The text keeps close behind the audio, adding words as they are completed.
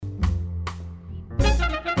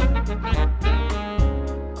Good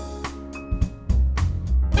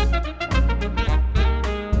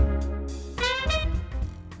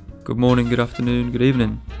morning, good afternoon, good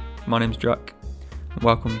evening. My name's Jack, and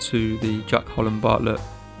welcome to the Jack Holland Bartlett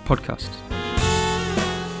podcast.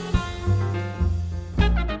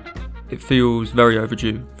 It feels very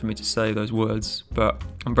overdue for me to say those words, but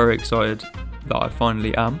I'm very excited that I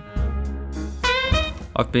finally am.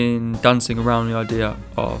 I've been dancing around the idea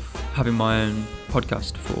of having my own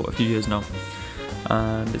podcast for a few years now,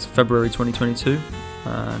 and it's February 2022,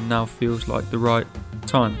 and now feels like the right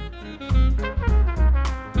time.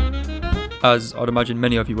 As I'd imagine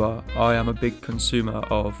many of you are, I am a big consumer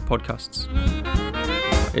of podcasts.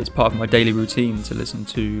 It's part of my daily routine to listen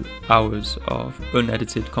to hours of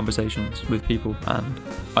unedited conversations with people, and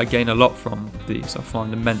I gain a lot from these. I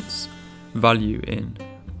find immense value in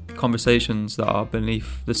conversations that are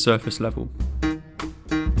beneath the surface level.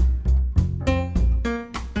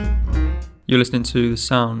 You're listening to the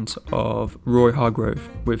sound of Roy Hargrove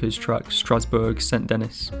with his track Strasbourg St.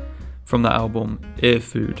 Denis from that album Ear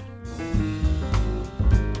Food.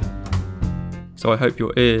 So I hope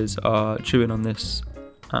your ears are chewing on this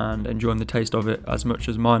and enjoying the taste of it as much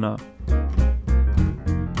as mine are.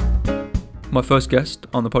 My first guest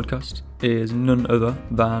on the podcast is none other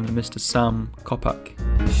than Mr. Sam Coppack.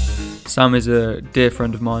 Sam is a dear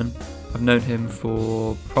friend of mine. I've known him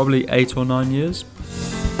for probably 8 or 9 years.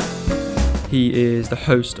 He is the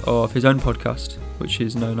host of his own podcast, which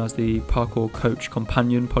is known as the Parkour Coach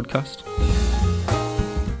Companion podcast.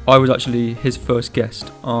 I was actually his first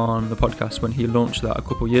guest on the podcast when he launched that a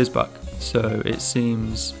couple years back, so it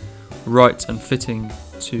seems right and fitting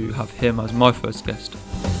to have him as my first guest.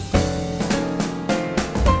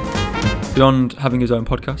 Beyond having his own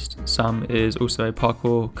podcast, Sam is also a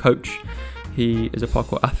parkour coach. He is a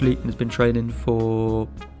parkour athlete and has been training for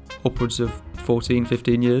upwards of 14,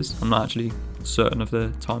 15 years. I'm not actually certain of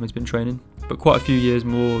the time he's been training, but quite a few years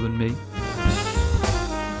more than me.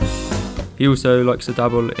 He also likes to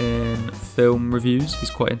dabble in film reviews.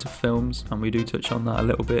 He's quite into films, and we do touch on that a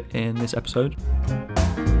little bit in this episode.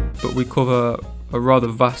 But we cover a rather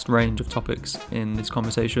vast range of topics in this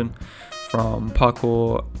conversation, from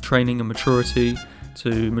parkour training and maturity,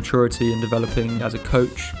 to maturity and developing as a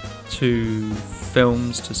coach, to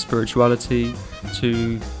films, to spirituality,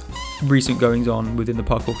 to recent goings on within the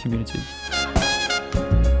parkour community.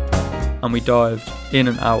 And we dived in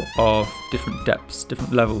and out of different depths,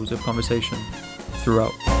 different levels of conversation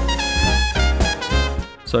throughout.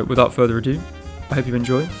 So without further ado, I hope you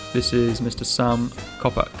enjoy. This is Mr. Sam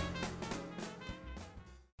Coppack.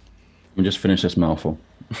 We just finish this mouthful.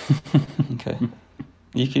 Okay.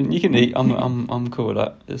 You can eat. I'm cool with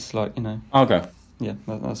that. It's like, you know. Okay. Yeah,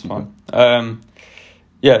 that's fine.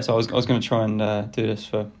 Okay. So I was going to try and do this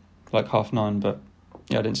for like 9:30, but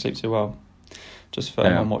yeah, I didn't sleep too well. Just for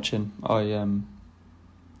anyone watching, I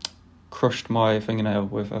crushed my fingernail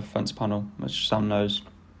with a fence panel, which Sam knows.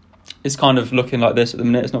 It's kind of looking like this at the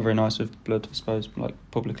minute. It's not very nice with blood, I suppose, like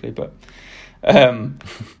publicly, but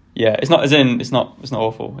yeah, it's not as in it's not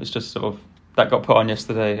awful. It's just sort of that got put on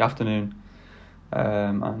yesterday afternoon,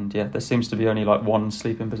 and yeah, there seems to be only like one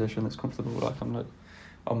sleeping position that's comfortable. Like I'm like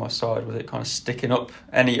on my side with it kind of sticking up.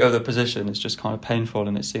 Any other position is just kind of painful,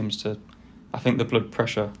 and it seems to. I think the blood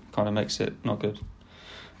pressure kind of makes it not good.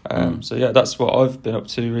 So yeah, that's what I've been up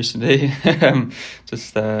to recently.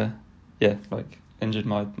 Just like injured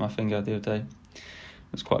my finger the other day. It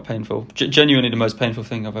was quite painful. Genuinely the most painful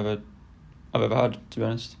thing I've ever had, to be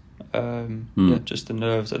honest. Yeah, just the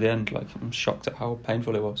nerves at the end. Like I'm shocked at how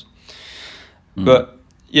painful it was. But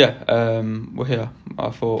yeah, we're here. I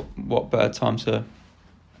thought, what better time to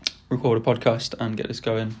record a podcast and get this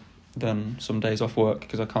going than some days off work,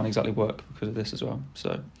 because I can't exactly work because of this as well.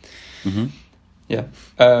 So yeah,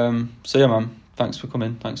 so yeah, man, thanks for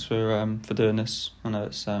coming. Thanks for doing this. I know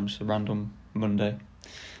it's just a random Monday,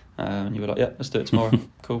 and you were like, yeah, let's do it tomorrow.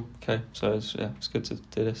 Cool, okay. So it's good to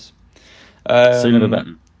do this. Sooner the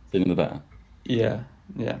better. Sooner the better. Yeah.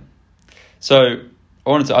 So I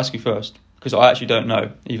wanted to ask you first, because I actually don't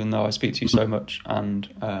know, even though I speak to you so much, and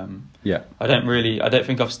I don't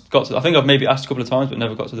think I've got to. I think I've maybe asked a couple of times, but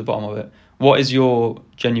never got to the bottom of it. What is your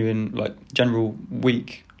general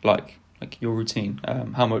week like your routine?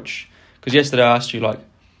 How much? Because yesterday I asked you like,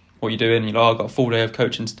 what you're doing. You're like, I've got a full day of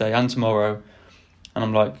coaching today and tomorrow, and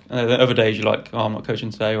I'm like, and the other days you're like, oh, I'm not coaching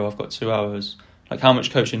today, or I've got 2 hours. Like, how much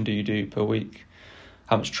coaching do you do per week?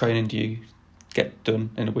 How much training do you get done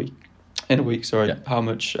in a week? How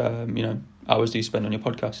much hours do you spend on your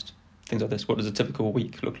podcast? Things like this. What does a typical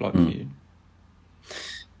week look like for you?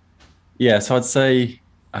 Yeah, so I'd say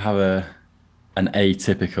I have an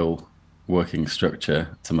atypical working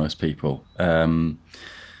structure to most people.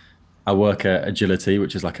 I work at Agility,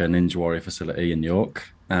 which is like a Ninja Warrior facility in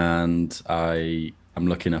York, and I'm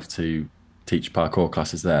lucky enough to teach parkour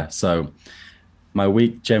classes there. So my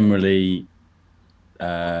week generally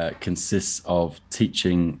consists of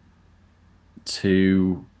teaching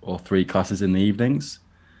 2 or 3 classes in the evenings,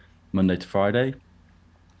 Monday to Friday.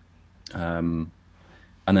 And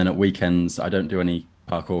then at weekends, I don't do any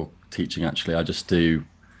parkour teaching actually. I just do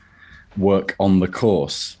work on the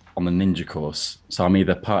course, on the ninja course. So I'm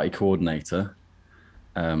either party coordinator,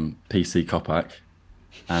 PC Coppack,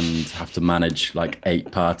 and have to manage like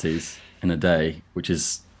 8 parties in a day, which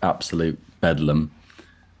is absolute bedlam.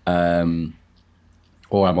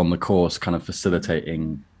 Or I'm on the course kind of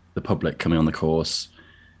facilitating the public coming on the course,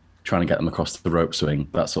 trying to get them across the rope swing,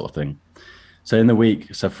 that sort of thing. So in the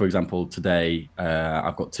week, so for example, today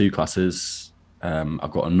I've got 2 classes.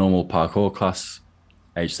 I've got a normal parkour class,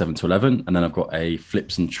 age 7 to 11, and then I've got a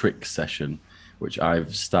flips and tricks session, which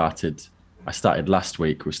I've started. I started last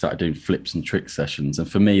week. We started doing flips and tricks sessions,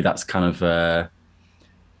 and for me, that's kind of a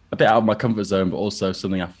bit out of my comfort zone, but also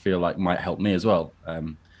something I feel like might help me as well.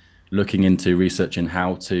 Looking into researching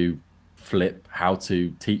how to flip, how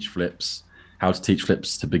to teach flips, how to teach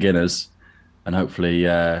flips to beginners, and hopefully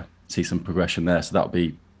see some progression there. So that'll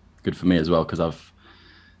be good for me as well because I've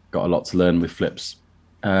got a lot to learn with flips.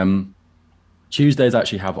 Tuesdays I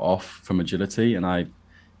actually have off from agility, and I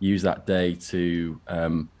use that day to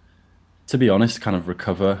be honest, kind of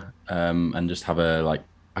recover and just have a like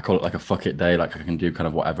I call it like a fuck it day, like I can do kind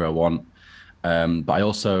of whatever I want. But I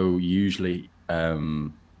also usually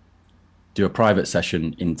do a private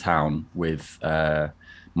session in town with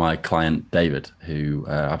my client David, who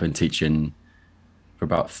I've been teaching for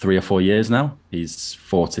about 3 or 4 years now. He's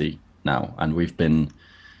 40 now, and we've been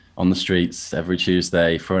on the streets every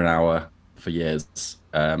Tuesday for an hour for years.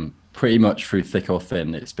 Pretty much through thick or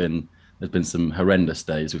thin. There's been some horrendous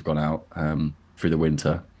days we've gone out through the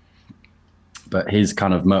winter, but his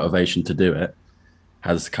kind of motivation to do it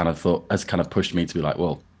has kind of pushed me to be like,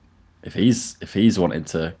 well, if he's wanting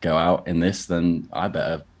to go out in this, then I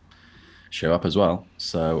better show up as well.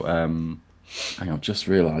 So hang on, I've just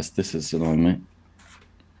realised this is annoying me.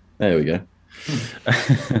 There we go.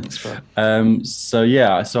 So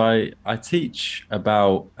yeah, so I teach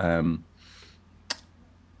about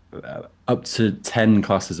up to 10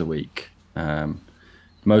 classes a week.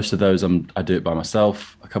 Most of those I do it by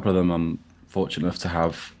myself. A couple of them I'm fortunate enough to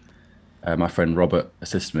have my friend Robert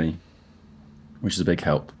assist me, which is a big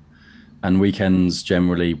help. And weekends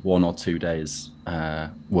generally 1 or 2 days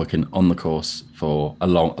working on the course for a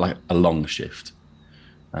long shift.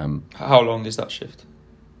 How long is that shift?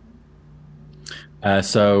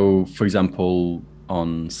 So, for example,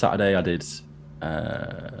 on Saturday I did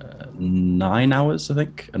 9 hours, I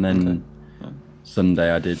think, and then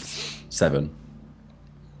Sunday I did 7.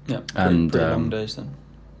 Yeah, pretty long days then.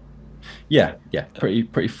 Yeah,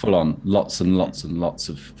 pretty full on. Lots and lots and lots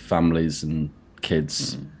of families and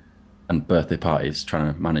kids and birthday parties,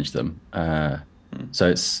 trying to manage them. So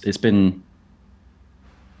it's been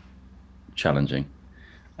challenging,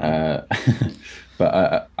 but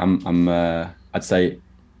I'd say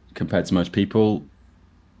compared to most people,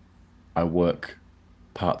 I work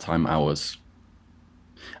part-time hours.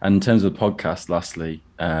 And in terms of the podcast, lastly,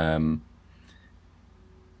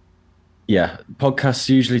 podcasts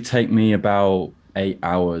usually take me about 8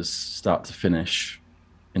 hours start to finish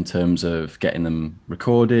in terms of getting them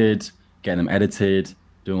recorded, getting them edited,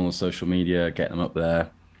 doing all the social media, getting them up there.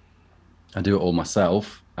 I do it all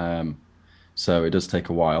myself. So it does take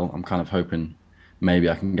a while. I'm kind of hoping maybe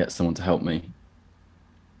I can get someone to help me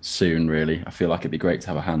soon, really. I feel like it'd be great to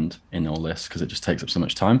have a hand in all this because it just takes up so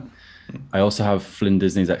much time. I also have Flynn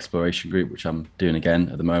Disney's exploration group, which I'm doing again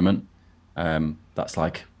at the moment. That's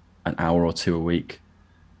like an hour or 2 a week.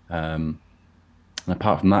 And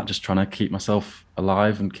apart from that, just trying to keep myself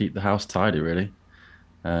alive and keep the house tidy, really,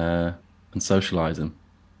 and socializing.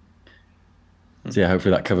 So yeah,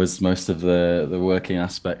 hopefully that covers most of the working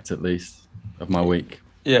aspect, at least, of my week.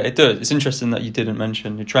 Yeah, it does. It's interesting that you didn't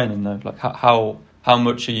mention your training though. Like how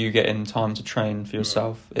much are you getting time to train for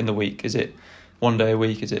yourself in the week? Is it 1 day a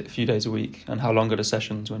week? Is it a few days a week? And how long are the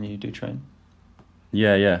sessions when you do train?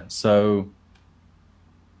 Yeah. So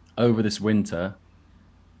over this winter,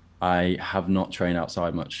 I have not trained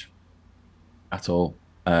outside much at all.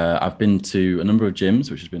 I've been to a number of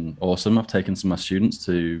gyms, which has been awesome. I've taken some of my students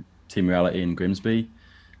to Team Reality in Grimsby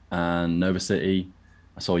and Nova City.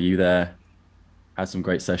 I saw you there, had some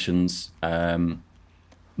great sessions.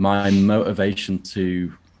 My motivation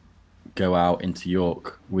to go out into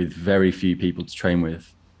York with very few people to train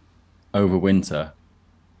with over winter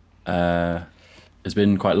has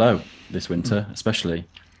been quite low this winter, especially.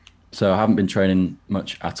 So I haven't been training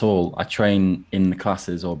much at all. I train in the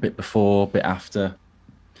classes or a bit before, bit after.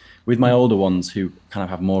 With my older ones who kind of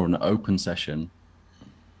have more of an open session,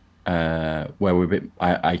 where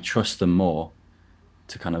I trust them more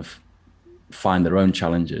to kind of find their own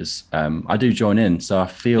challenges. I do join in, so I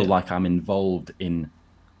feel like I'm involved in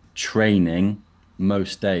training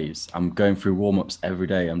most days. I'm going through warm-ups every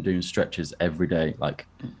day. I'm doing stretches every day. Like,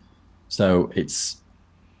 so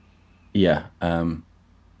yeah.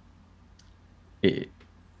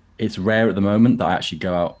 It's rare at the moment that I actually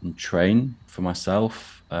go out and train for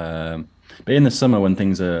myself. But in the summer when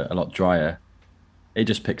things are a lot drier, it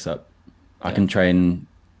just picks up. I can train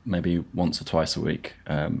maybe once or twice a week.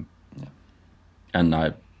 And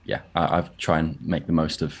I try and make the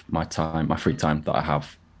most of my time, my free time that I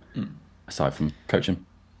have aside from coaching.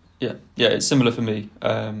 Yeah, it's similar for me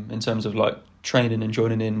in terms of like training and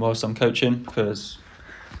joining in whilst I'm coaching, because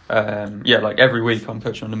like every week I'm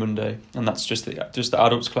coaching on a Monday, and that's just the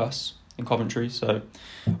adults class in Coventry. So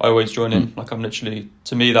I always join in. Like I'm literally,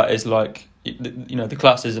 to me that is like, the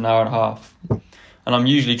class is an hour and a half, and I'm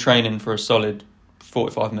usually training for a solid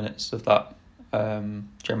 45 minutes of that.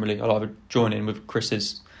 Generally, I'll either join in with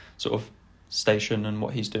Chris's sort of station and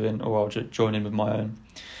what he's doing, or I'll just join in with my own.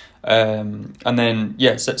 And then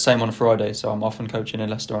same on a Friday. So I'm often coaching in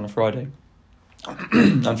Leicester on a Friday,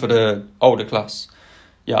 and for the older class,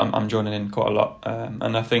 I'm joining in quite a lot.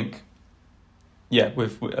 And I think,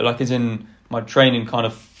 with like, as in my training kind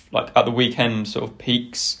of like at the weekend sort of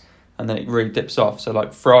peaks, and then it really dips off. So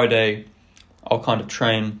like Friday, I'll kind of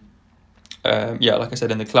train. Like I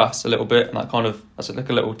said, in the class a little bit, and that's like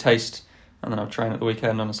a little taste, and then I'll train at the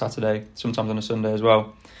weekend on a Saturday, sometimes on a Sunday as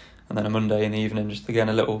well, and then a Monday in the evening, just again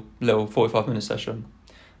a little 45-minute session,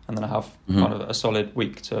 and then I have kind of a solid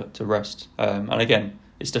week to rest. And again,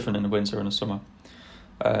 it's different in the winter and the summer,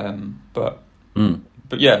 but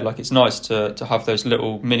like it's nice to have those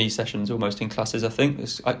little mini sessions almost in classes. I think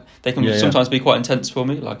they can sometimes be quite intense for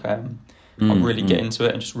me. Like I'll really get into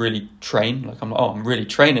it and just really train. Like I'm like, I'm really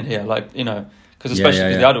training here. Like, because especially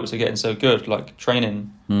because the adults are getting so good, like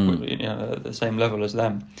training, at the same level as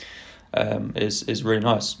them, is really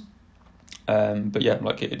nice. But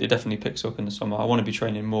like it definitely picks up in the summer. I want to be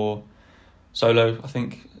training more solo, I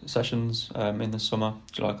think, sessions in the summer,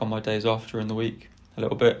 like on my days off during the week a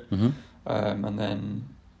little bit. And then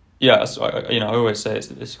I always say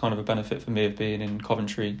it's kind of a benefit for me of being in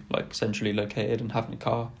Coventry, like centrally located, and having a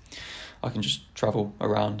car. I can just travel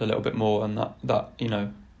around a little bit more, and that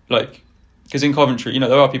like, because in Coventry,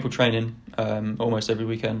 there are people training almost every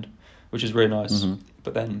weekend, which is really nice.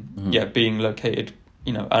 But then being located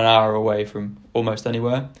an hour away from almost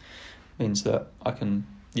anywhere means that I can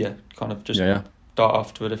kind of just dart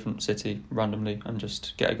off to a different city randomly and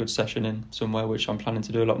just get a good session in somewhere, which I'm planning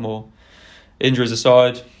to do a lot more. Injuries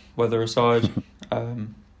aside, weather aside,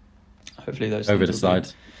 hopefully those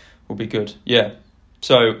things will be good.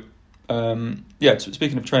 So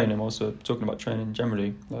speaking of training, I'm also talking about training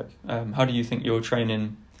generally. Like, how do you think your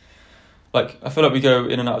training? Like, I feel like we go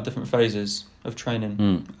in and out of different phases of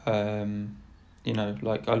training.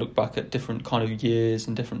 Like I look back at different kind of years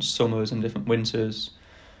and different summers and different winters,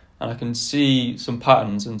 and I can see some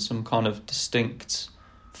patterns and some kind of distinct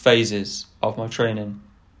phases of my training.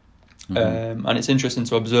 And it's interesting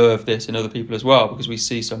to observe this in other people as well, because we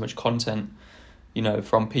see so much content,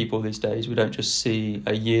 from people these days. We don't just see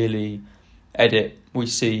a yearly edit. We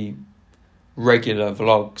see regular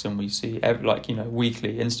vlogs, and we see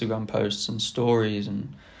weekly Instagram posts and stories,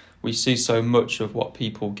 and we see so much of what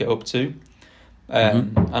people get up to.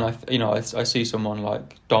 And I see someone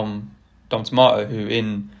like Dom Tomato, who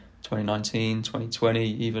in 2019, 2020,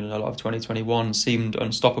 even a lot of 2021 seemed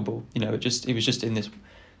unstoppable. He was just in this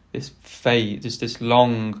phase, this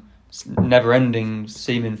long, never-ending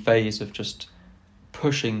seeming phase of just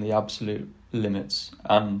pushing the absolute limits.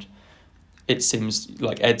 And it seems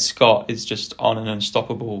like Ed Scott is just on an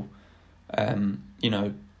unstoppable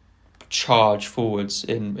charge forwards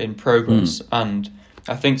in progress. And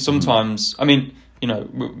I think sometimes,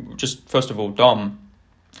 just first of all, Dom,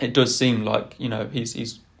 it does seem like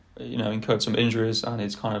he's incurred some injuries, and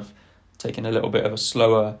he's kind of taking a little bit of a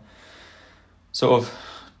slower sort of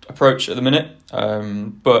approach at the minute.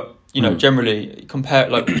 But generally compare,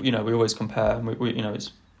 we always compare, and we it's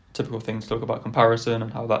a typical thing to talk about comparison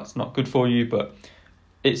and how that's not good for you, but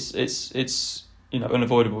it's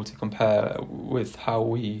unavoidable to compare with how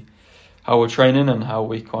we're training and how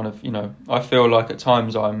we kind of I feel like at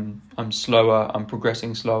times I'm slower, I'm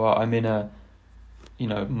progressing slower, I'm in a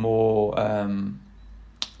more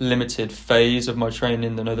limited phase of my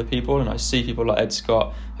training than other people, and I see people like Ed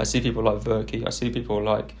Scott, I see people like Verkey, I see people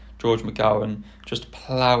like George McGowan just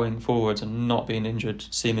ploughing forwards and not being injured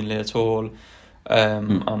seemingly at all,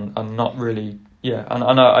 and not really, and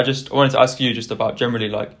I just wanted to ask you just about generally,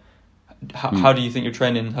 like, how do you think your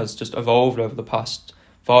training has just evolved over the past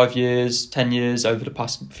 5 years, 10 years, over the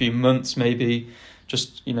past few months maybe?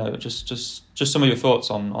 Just, just some of your thoughts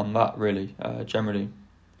on that really, generally.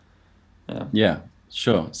 Yeah,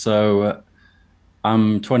 sure. So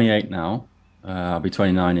I'm 28 now. I'll be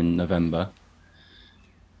 29 in November.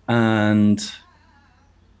 And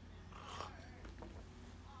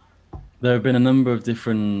there have been a number of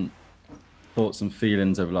different thoughts and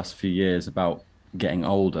feelings over the last few years about getting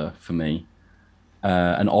older for me.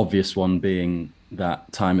 An obvious one being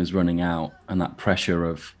that time is running out and that pressure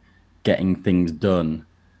of getting things done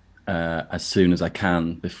as soon as I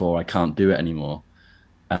can before I can't do it anymore.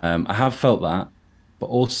 I have felt that, but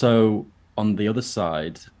also on the other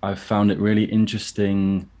side, I've found it really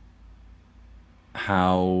interesting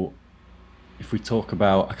how, if we talk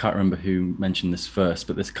about, I can't remember who mentioned this first,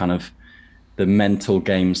 but this kind of the mental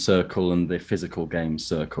game circle and the physical game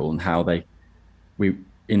circle, and how we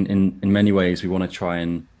in many ways we want to try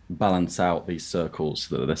and balance out these circles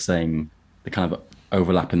so that they're the same, they kind of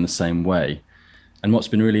overlap in the same way. And what's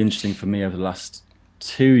been really interesting for me over the last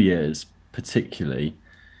 2 years particularly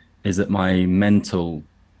is that my mental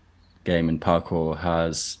game in parkour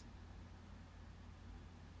has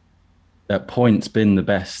at points been the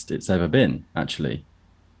best it's ever been, actually.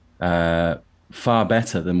 Far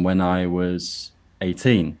better than when I was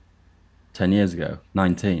 18, 10 years ago,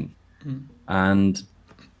 19. And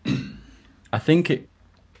I think it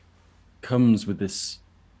comes with this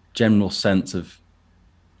general sense of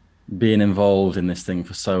being involved in this thing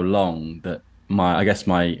for so long that I guess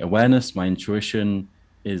my awareness, my intuition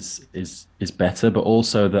is better, but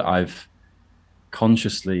also that I've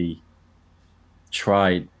consciously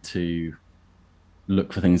tried to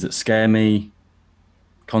look for things that scare me,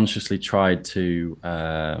 consciously tried to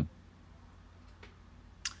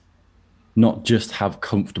not just have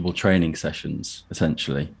comfortable training sessions,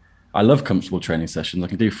 essentially. I love comfortable training sessions. I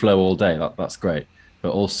can do flow all day. That's great.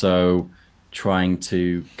 But also trying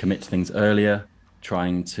to commit to things earlier,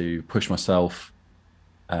 trying to push myself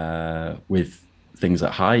with things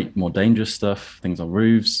at height, more dangerous stuff, things on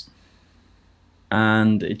roofs.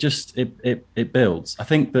 And it builds. I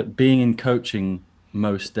think that being in coaching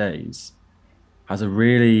most days has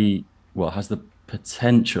has the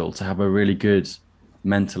potential to have a really good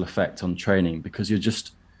mental effect on training, because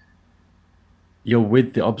you're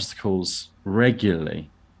with the obstacles regularly.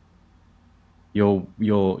 You're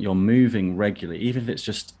moving regularly, even if it's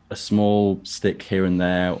just a small stick here and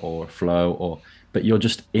there or a flow, but you're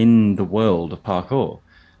just in the world of parkour.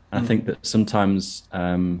 And I think that sometimes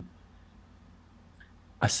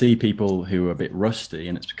I see people who are a bit rusty,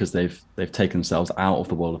 and it's because they've taken themselves out of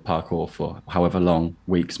the world of parkour for however long,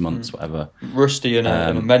 weeks, months, whatever. Rusty in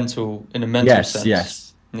a mental yes, sense.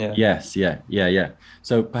 Yes, yeah, yes, yeah.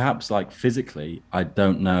 So perhaps like physically, I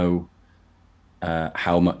don't know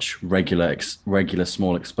how much regular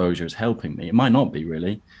small exposure is helping me. It might not be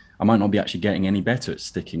really. I might not be actually getting any better at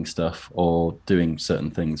sticking stuff or doing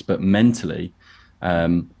certain things, but mentally,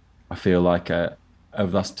 I feel like over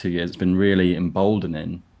the last 2 years, it's been really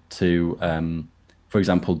emboldening to, for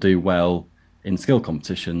example, do well in skill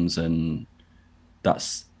competitions. And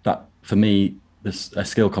that for me, a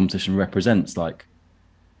skill competition represents like,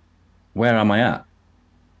 where am I at?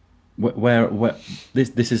 Where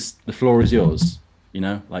this is, the floor is yours,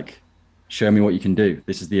 like, show me what you can do.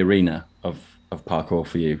 This is the arena of parkour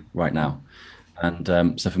for you right now.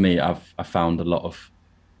 And so for me, I've found a lot of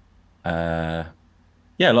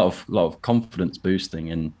a lot of confidence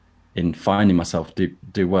boosting in finding myself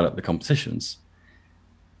do well at the competitions.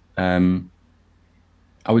 I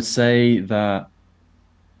would say that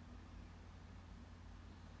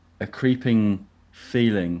a creeping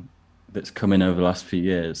feeling that's come in over the last few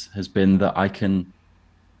years has been that I can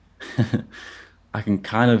I can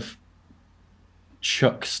kind of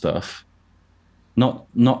chuck stuff,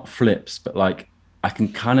 not flips, but like I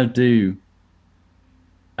can kind of do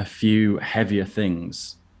a few heavier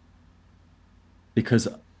things because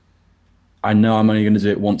I know I'm only going to do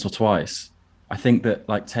it once or twice. I think that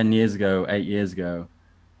like 10 years ago, 8 years ago,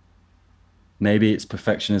 maybe it's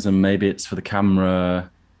perfectionism, maybe it's for the camera,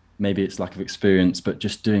 maybe it's lack of experience, but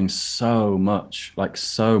just doing so much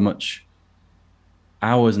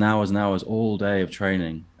hours and hours and hours all day of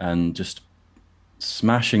training and just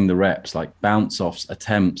smashing the reps, like bounce offs,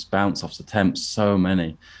 attempts, so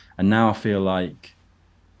many. And now I feel like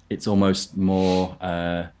it's almost more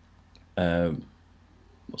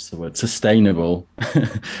what's the word, sustainable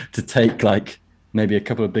to take like maybe a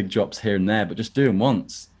couple of big drops here and there, but just do them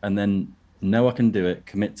once and then know I can do it,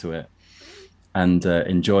 commit to it, and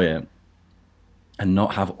enjoy it, and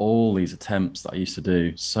not have all these attempts that I used to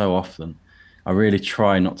do so often. I really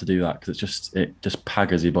try not to do that because it just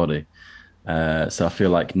paggers your body. So I feel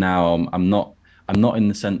like now I'm not in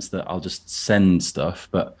the sense that I'll just send stuff,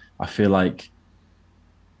 but I feel like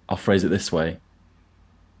I'll phrase it this way: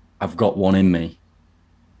 I've got one in me.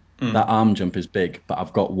 That arm jump is big, but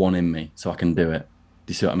I've got one in me, so I can do it.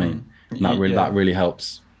 Do you see what I mean? And that really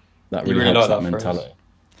helps. That You really really helps like that that phrase. mentality.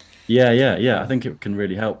 Yeah, yeah, yeah. I think it can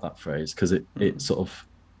really help that phrase because it sort of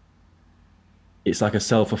it's like a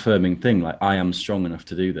self-affirming thing. Like I am strong enough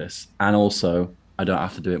to do this, and also I don't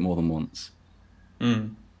have to do it more than once.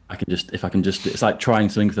 Mm. I can just if I can just it's like trying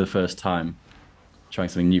something for the first time, trying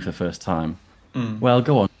something new for the first time. Mm. Well,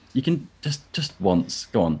 go on. You can just once.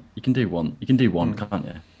 Go on. You can do one. You can do one, Mm. can't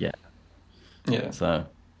you? Yeah. Yeah. So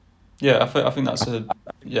Yeah, I think that's a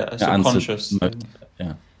I answered subconscious most thing. of it.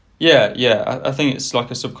 Yeah. Yeah, yeah. I think it's like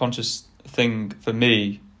a subconscious thing for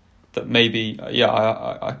me that maybe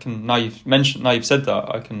I can now you've said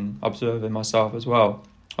that I can observe in myself as well.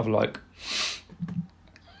 Of like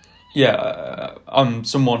I'm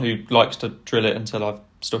someone who likes to drill it until I've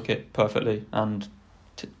stuck it perfectly, and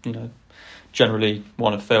you know generally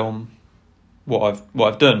want to film what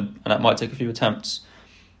I've done, and that might take a few attempts.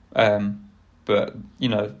 But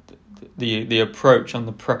the approach and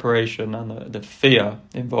the preparation and the fear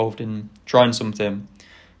involved in trying something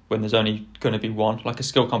when there's only going to be one, like a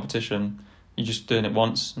skill competition, you're just doing it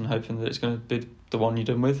once and hoping that it's going to be the one you're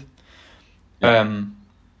done with. Yeah.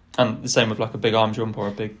 And the same with like a big arm jump or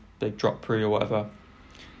a big drop pre or whatever.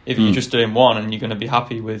 If you're Mm. just doing one and you're going to be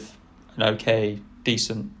happy with an okay,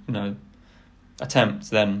 decent, attempt,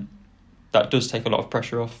 then that does take a lot of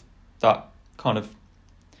pressure off that kind of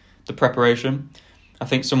the preparation. I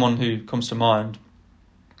think someone who comes to mind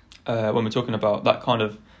when we're talking about that kind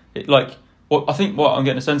of it, like what I'm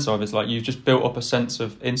getting a sense of is like you've just built up a sense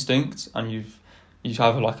of instinct, and you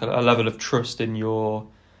have like a level of trust in your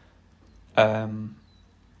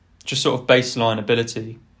just sort of baseline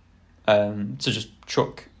ability to just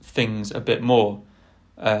chuck things a bit more,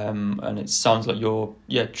 and it sounds like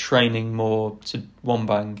you're training more to one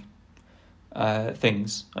bang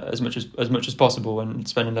things as much as possible and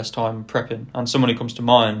spending less time prepping. And someone who comes to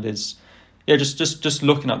mind is just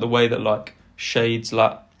looking at the way that like Shades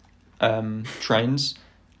Lat trains.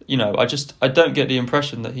 I don't get the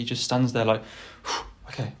impression that he just stands there like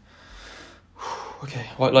okay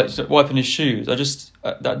like wiping his shoes. I just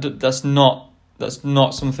that's not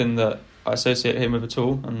something that I associate him with at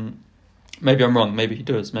all. And maybe I'm wrong, maybe he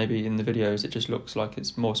does, maybe in the videos it just looks like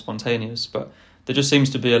it's more spontaneous, but there just seems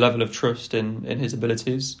to be a level of trust in his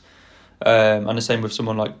abilities. And the same with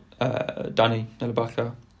someone like Danny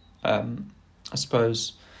Nelabaka, I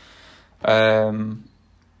suppose. And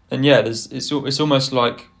yeah, it's almost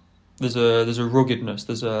like there's a ruggedness,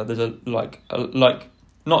 there's a like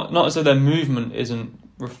not as though their movement isn't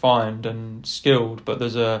refined and skilled, but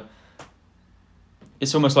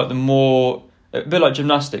it's almost like a bit like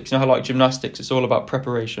gymnastics. You know how like gymnastics, it's all about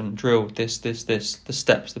preparation, drill, this, the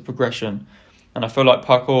steps, the progression. And I feel like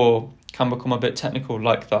parkour can become a bit technical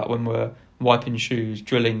like that when we're wiping shoes,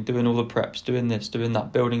 drilling, doing all the preps, doing this, doing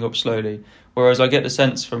that, building up slowly. Whereas I get the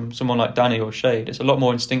sense from someone like Danny or Shade, it's a lot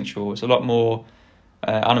more instinctual, it's a lot more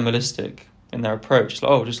animalistic in their approach. It's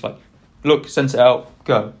like, just like, look, sense it out,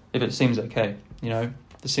 go, if it seems okay. There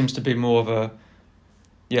seems to be more of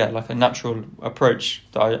like a natural approach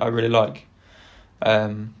that I really like.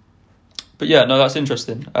 But yeah, no, that's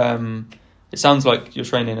interesting. It sounds like your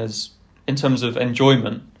training is, in terms of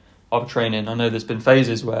enjoyment of training, I know there's been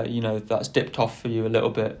phases where that's dipped off for you a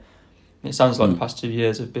little bit. It sounds like the past 2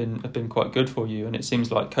 years have been quite good for you, and it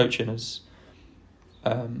seems like coaching has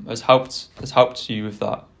helped you with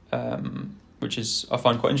that, which is I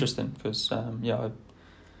find quite interesting because I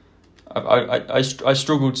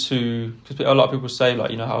struggle to, because a lot of people say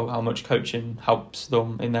like how much coaching helps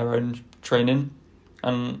them in their own training,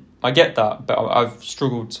 and I get that, but I've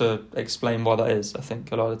struggled to explain why that is. I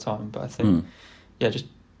think a lot of the time, but I think just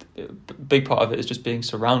a big part of it is just being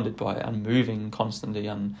surrounded by it and moving constantly.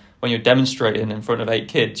 And when you're demonstrating in front of 8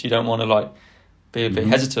 kids, you don't want to like be a bit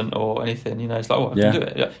hesitant or anything. It's like, I can do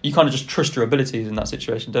it. Yeah. You kind of just trust your abilities in that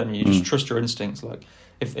situation, don't you? You just trust your instincts. Like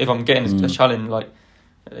if I'm getting a challenge, like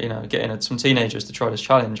getting some teenagers to try this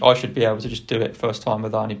challenge, I should be able to just do it first time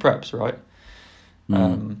without any preps, right?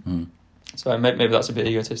 So maybe that's a bit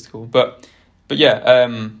egotistical, but yeah.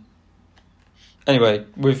 Anyway,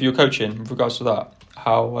 with your coaching, with regards to that,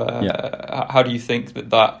 how do you think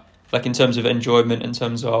that like in terms of enjoyment, in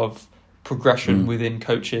terms of progression within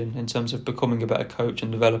coaching, in terms of becoming a better coach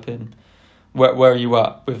and developing. Where are you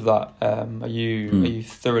at with that? Are you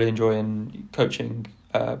thoroughly enjoying coaching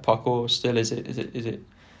parkour still? Is it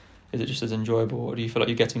just as enjoyable, or do you feel like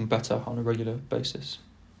you're getting better on a regular basis?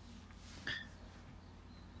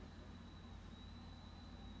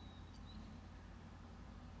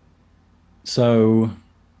 So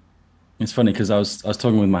it's funny because I was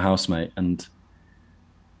talking with my housemate, and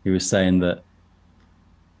he was saying that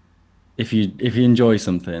if you enjoy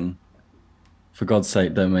something, for God's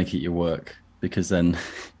sake, don't make it your work, because then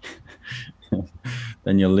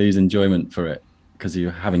then you'll lose enjoyment for it because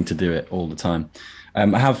you're having to do it all the time. I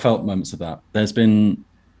have felt moments of that. There's been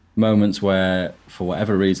moments where, for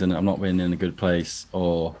whatever reason, I'm not been in a good place,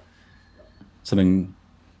 or something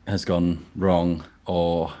has gone wrong,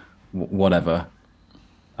 or whatever,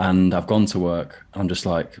 and I've gone to work. And I'm just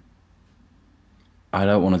like, I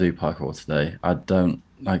don't want to do parkour today. I don't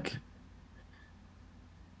like.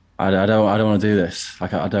 I don't want to do this.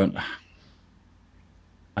 Like I don't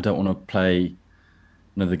want to play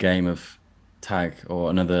another game of tag or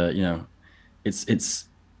another. It's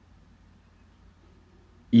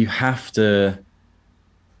you have to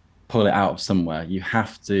pull it out of somewhere. You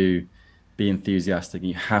have to be enthusiastic.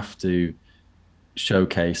 You have to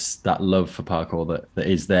showcase that love for parkour that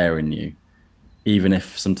is there in you, even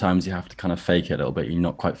if sometimes you have to kind of fake it a little bit. You're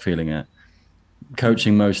not quite feeling it.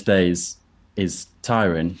 Coaching most days is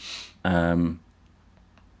tiring, and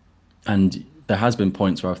there has been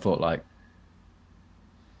points where I've thought, like,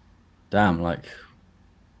 damn, like,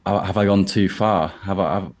 have I gone too far?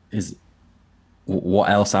 What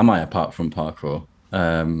else am I apart from parkour?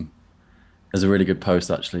 There's a really good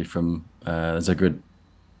post actually from there's a good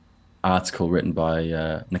article written by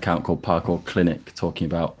an account called Parkour Clinic, talking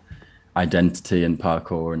about identity and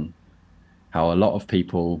parkour, and how a lot of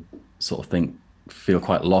people sort of feel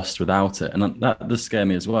quite lost without it. And that does scare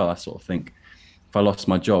me as well. I sort of think, if I lost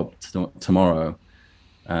my job tomorrow,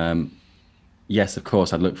 yes, of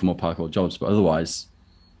course, I'd look for more parkour jobs, but otherwise,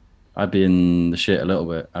 I'd be in the shit a little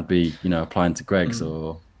bit. I'd be, applying to Greg's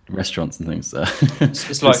or restaurants and things. So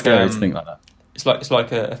it's like scary to think like that. It's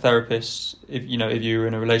like a therapist. If you were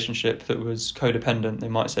in a relationship that was codependent, they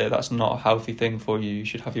might say that's not a healthy thing for you. You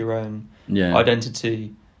should have your own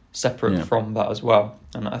identity separate from that as well.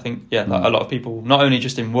 And I think that a lot of people, not only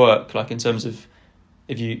just in work, like in terms of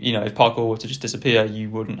if if parkour were to just disappear, you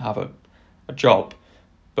wouldn't have a job.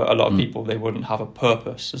 But a lot of people, they wouldn't have a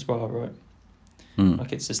purpose as well, right?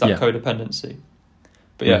 Like it's just that codependency.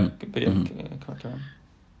 But carry on.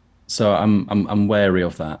 So I'm wary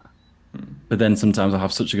of that. But then sometimes I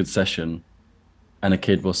have such a good session, and a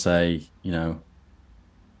kid will say,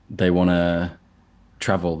 they want to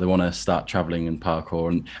travel, they want to start traveling in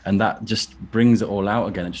parkour, and that just brings it all out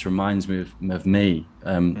again. It just reminds me of me,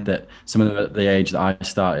 that some of the age that I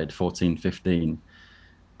started, 14, 15,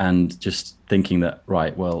 and just thinking that,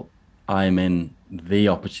 right, well, I'm in the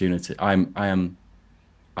opportunity. I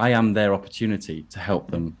am their opportunity to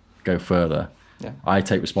help them go further. Yeah. I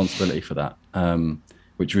take responsibility for that,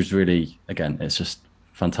 which was really, again, it's just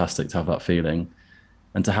fantastic to have that feeling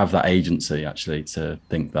and to have that agency, actually, to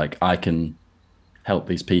think like I can help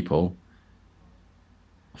these people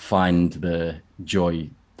find the joy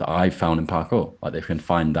that I found in parkour. Like they can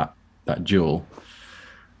find that jewel.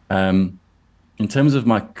 In terms of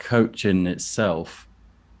my coaching itself,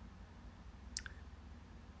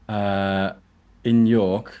 in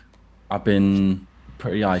York, I've been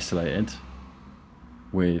pretty isolated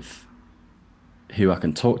with who I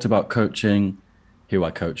can talk to about coaching, who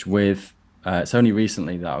I coach with. It's only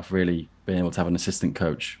recently that I've really been able to have an assistant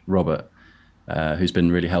coach, Robert, who's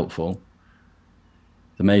been really helpful.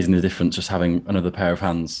 It's amazing the difference just having another pair of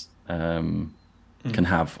hands can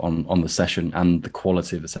have on the session, and the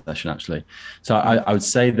quality of the session, actually. So I would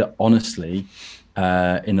say that, honestly,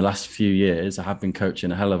 in the last few years, I have been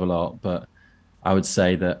coaching a hell of a lot, but I would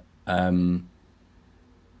say that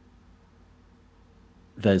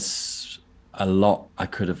there's a lot I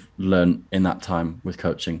could have learned in that time with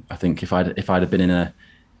coaching. I think if I'd have been in a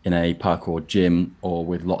parkour gym or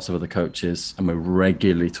with lots of other coaches, and we're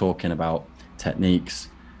regularly talking about techniques,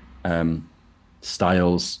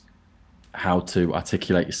 styles, how to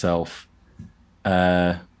articulate yourself.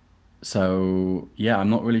 So yeah, I'm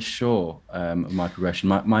not really sure of my progression.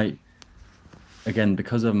 My again,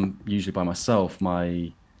 because I'm usually by myself,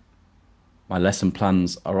 my lesson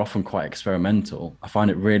plans are often quite experimental. I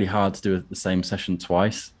find it really hard to do the same session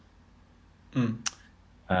twice,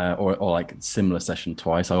 or like similar session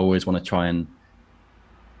twice. I always want to try and.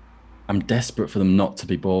 I'm desperate for them not to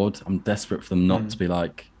be bored. I'm desperate for them not to be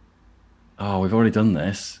like, oh, we've already done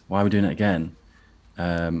this. Why are we doing it again?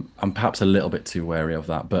 I'm perhaps a little bit too wary of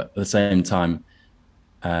that, but at the same time,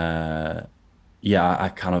 uh,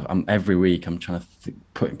 yeah, I'm every week I'm trying to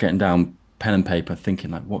getting down pen and paper, thinking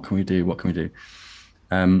like, what can we do? What can we do?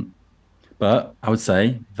 But I would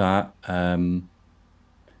say that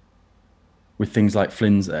with things like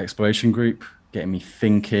Flynn's exploration group, getting me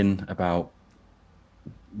thinking about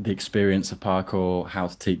the experience of parkour, how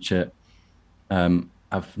to teach it.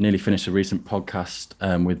 I've nearly finished a recent podcast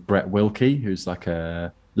with Brett Wilkie, who's like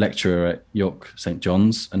a lecturer at York St.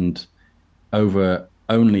 John's, and over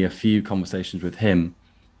only a few conversations with him,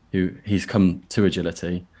 who he's come to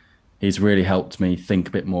agility, he's really helped me think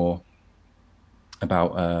a bit more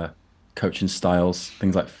about coaching styles,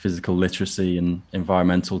 things like physical literacy and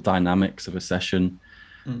environmental dynamics of a session.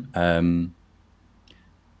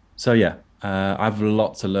 So yeah, I have a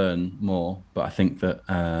lot to learn more, but I think that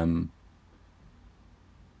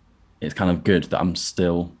it's kind of good that I'm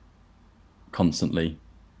still constantly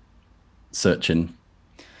searching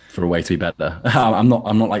for a way to be better. I'm not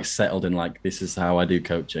like settled in like, this is how I do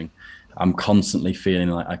coaching. I'm constantly feeling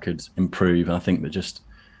like I could improve. And I think that just,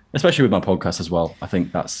 especially with my podcast as well, I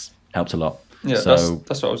think that's helped a lot. Yeah, so,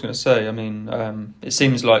 that's what I was going to say. I mean, it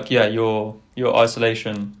seems like, yeah, your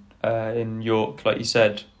isolation in York, like you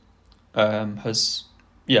said, has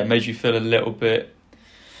made you feel a little bit,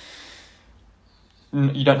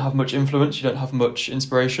 you don't have much influence, you don't have much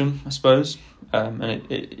inspiration, I suppose. And I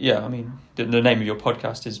mean, the name of your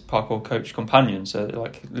podcast is Parkour Coach Companion, so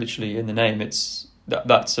like literally in the name, it's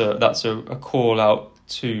that's a call out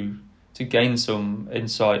to gain some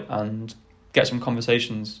insight and get some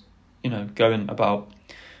conversations, going about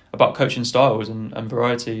coaching styles and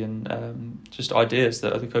variety and just ideas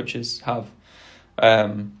that other coaches have.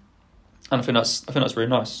 And I think that's really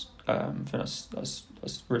nice. I think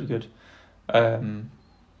that's really good. That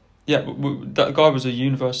guy was a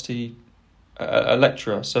university a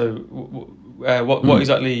lecturer. So what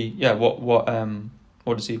exactly? Yeah,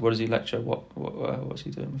 what does he lecture? What's he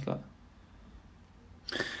doing with that?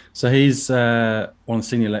 So he's one of the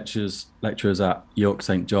senior lecturers at York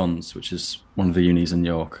St. John's, which is one of the unis in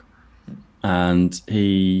York, and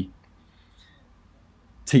he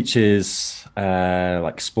teaches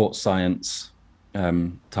like sports science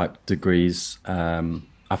type degrees.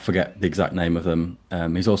 I forget the exact name of them.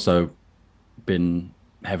 He's also been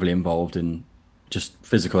heavily involved in just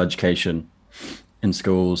physical education in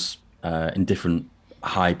schools, in different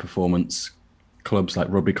high performance clubs like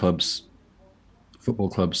rugby clubs, football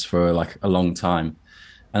clubs for like a long time.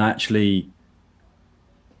 And actually,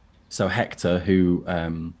 so Hector, who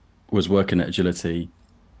was working at Agility,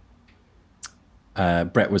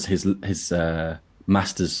 Brett was his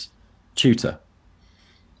master's tutor.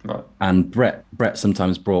 Right. And Brett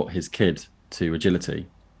sometimes brought his kid to Agility.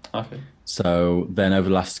 Okay. So then over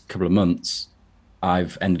the last couple of months,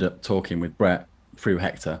 I've ended up talking with Brett through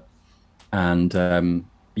Hector. And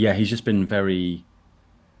he's just been very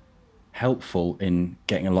helpful in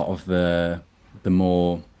getting a lot of the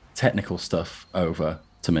more technical stuff over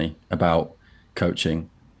to me about coaching,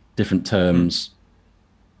 different terms,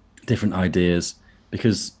 different ideas,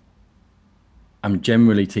 because I'm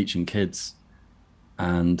generally teaching kids.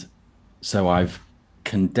 And so I've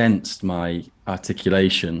condensed my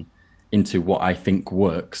articulation into what I think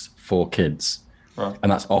works for kids. Right.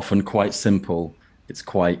 And that's often quite simple. It's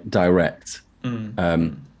quite direct.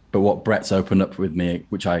 But what Brett's opened up with me,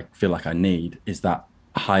 which I feel like I need, is that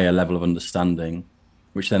higher level of understanding,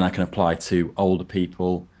 which then I can apply to older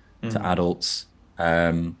people, to adults.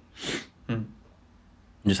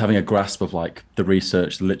 Just having a grasp of like the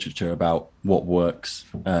research, the literature about what works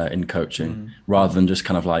in coaching, rather than just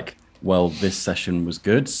kind of like, well, this session was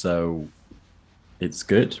good, so it's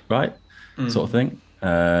good, right? Sort of thing.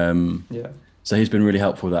 So he's been really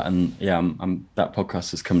helpful with that, and I'm that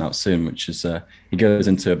podcast is coming out soon, which is he goes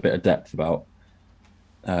into a bit of depth about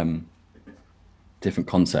different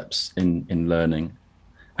concepts in learning,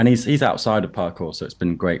 and he's outside of parkour, so it's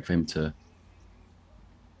been great for him to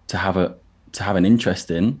have an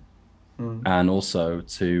interest in, and also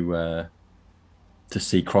to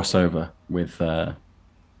see crossover with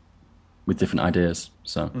different ideas.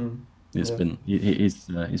 So he's been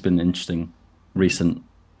an interesting recent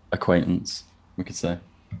acquaintance, we could say.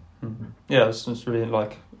 Yeah, it's really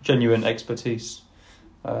like genuine expertise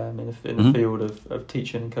in the field of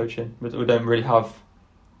teaching and coaching. We don't really have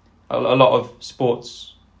a lot of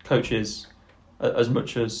sports coaches, as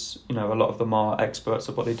much as a lot of them are experts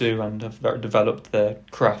at what they do and have developed their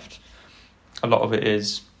craft. A lot of it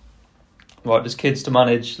is, right, there's kids to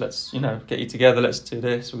manage, let's get you together, let's do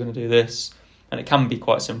this, we're going to do this, and it can be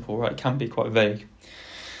quite simple, right? It can be quite vague.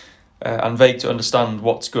 and vague to understand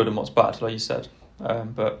what's good and what's bad, like you said.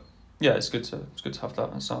 But yeah, it's good to have that.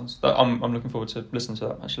 I'm looking forward to listening to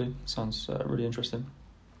that. Actually, it sounds really interesting.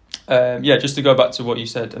 Yeah, just to go back to what you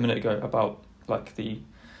said a minute ago about like the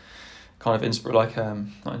kind of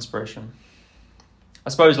not inspiration. I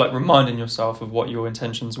suppose like reminding yourself of what your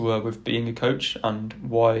intentions were with being a coach and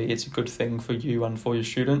why it's a good thing for you and for your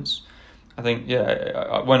students. I think,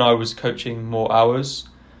 when I was coaching more hours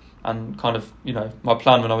and kind of, my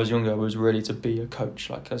plan when I was younger was really to be a coach,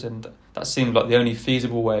 like as in that seemed like the only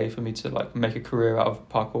feasible way for me to like make a career out of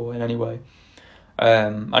parkour in any way.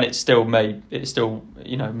 And it still may be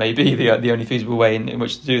the only feasible way in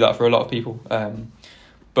which to do that for a lot of people.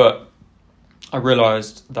 But I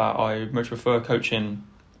realised that I much prefer coaching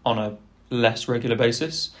on a less regular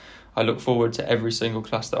basis. I look forward to every single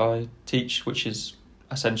class that I teach, which is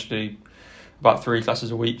essentially about 3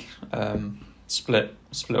 classes a week, split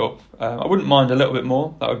up. I wouldn't mind a little bit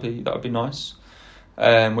more. That would be nice.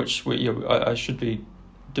 Which I should be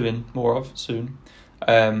doing more of soon.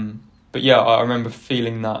 But yeah, I remember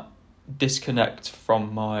feeling that disconnect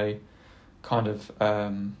from my kind of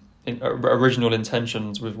original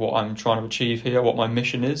intentions with what I'm trying to achieve here, what my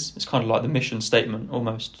mission is. It's kind of like the mission statement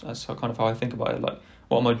almost. That's kind of how I think about it. Like,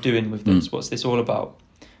 what am I doing with this? What's this all about?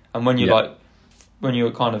 And when you're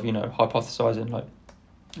kind of, hypothesizing, like,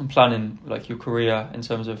 and planning like your career in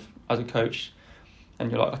terms of as a coach,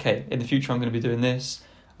 and you're like, okay, in the future I'm going to be doing this,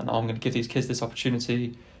 and I'm going to give these kids this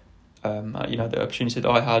opportunity, the opportunity that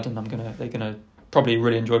I had, and they're gonna probably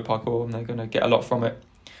really enjoy parkour, and they're gonna get a lot from it,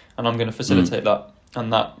 and I'm going to facilitate that,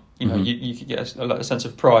 and that you could get a sense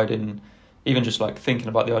of pride in even just like thinking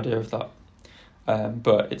about the idea of that.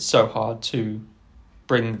 But it's so hard to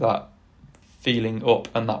bring that feeling up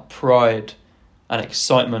and that pride and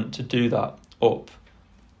excitement to do that up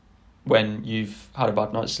when you've had a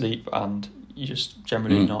bad night's sleep and you're just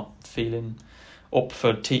generally not feeling up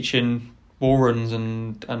for teaching wall runs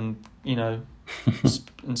and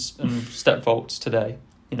step vaults today,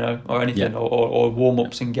 or anything, or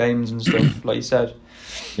warm-ups in games and stuff, like you said.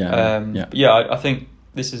 I think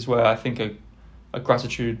this is where I think a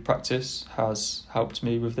gratitude practice has helped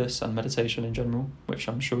me with this, and meditation in general, which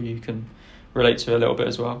I'm sure you can relate to a little bit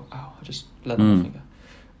as well. Oh, I just let my finger.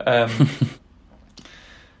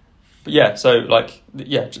 But yeah, so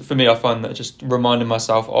for me, I find that just reminding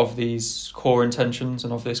myself of these core intentions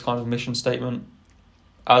and of this kind of mission statement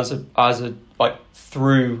as a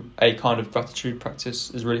through a kind of gratitude practice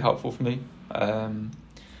is really helpful for me. And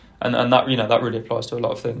that that really applies to a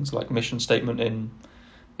lot of things, like mission statement in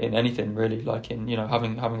anything really, like in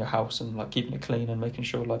having a house and like keeping it clean and making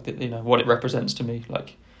sure like that, what it represents to me.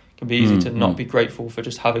 Like, it can be easy to not be grateful for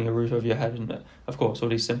just having a roof over your head and of course all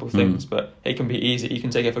these simple things, but it can be easy, you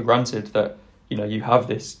can take it for granted that you have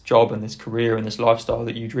this job and this career and this lifestyle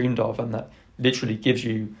that you dreamed of, and that literally gives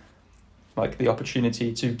you like the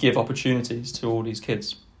opportunity to give opportunities to all these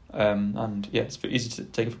kids, and it's easy to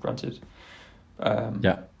take it for granted.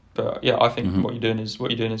 But I think what you're doing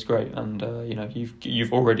is great, and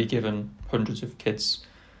you've already given hundreds of kids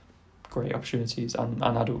great opportunities, and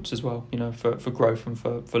adults as well, for growth and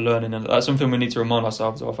for learning, and that's something we need to remind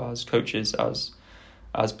ourselves of as coaches, as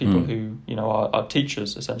people who are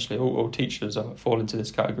teachers essentially. All teachers fall into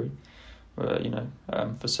this category,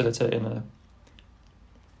 facilitating a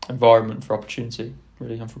environment for opportunity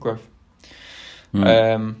really and for growth.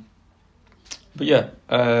 But the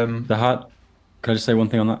hard. Can I just say one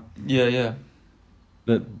thing on that? Yeah.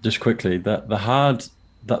 That just quickly,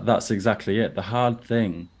 that's exactly it. The hard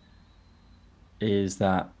thing is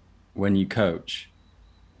that when you coach,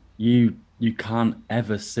 you can't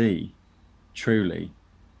ever see truly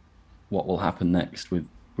what will happen next with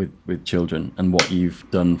children and what you've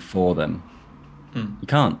done for them. You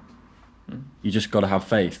can't. You just got to have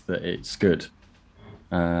faith that it's good.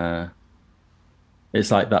 It's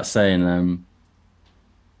like that saying,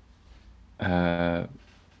 a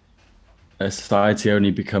society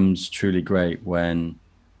only becomes truly great when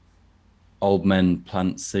old men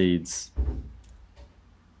plant seeds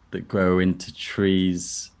that grow into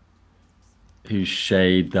trees whose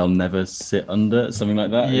shade they'll never sit under, something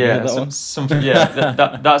like that. Yeah, something. Yeah,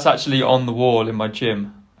 that's actually on the wall in my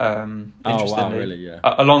gym. Interestingly, oh wow, really? Yeah.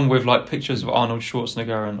 Along with like pictures of Arnold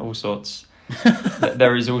Schwarzenegger and all sorts.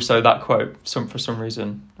 There is also that quote for some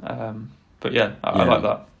reason. But yeah, I like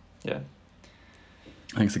that. Yeah.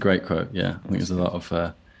 I think it's a great quote. Yeah, I think there's a lot of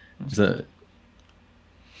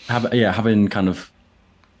having kind of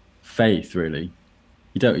faith. Really,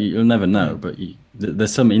 you'll never know, but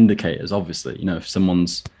there's some indicators. Obviously, if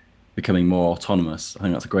someone's becoming more autonomous, I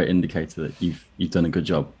think that's a great indicator that you've done a good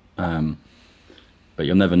job. But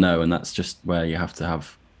you'll never know, and that's just where you have to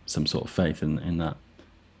have some sort of faith in that.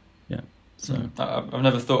 Yeah. So I've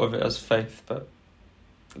never thought of it as faith, but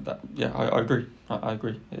that, yeah, I agree. I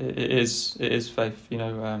agree. It is faith. You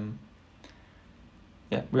know,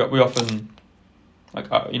 yeah, we often, like,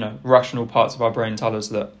 you know, rational parts of our brain tell us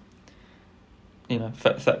that, you know,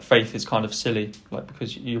 faith is kind of silly, like,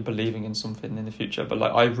 because you're believing in something in the future. But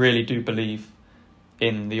like, I really do believe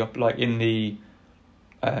in the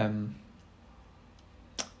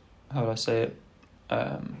how would I say it?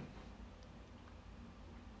 In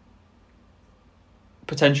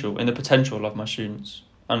the potential of my students.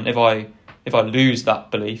 And if I lose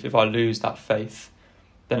that belief, if I lose that faith,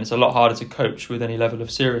 then it's a lot harder to coach with any level of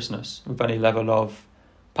seriousness, with any level of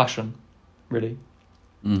passion, really.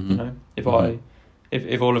 Mm-hmm. You know,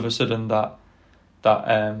 if all of a sudden that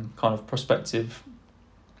kind of prospective,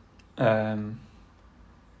 you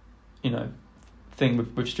know, thing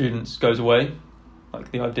with students goes away,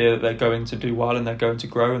 like the idea that they're going to do well and they're going to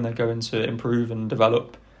grow and they're going to improve and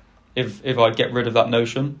develop. If I get rid of that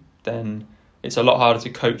notion, then it's a lot harder to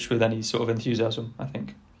coach with any sort of enthusiasm, I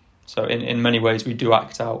think. So in many ways, we do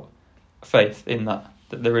act out faith in that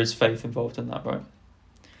there is faith involved in that, right?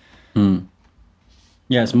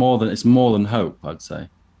 Yeah, it's more than hope, I'd say.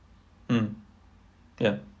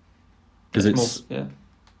 Yeah, because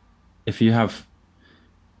if you have,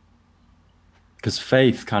 because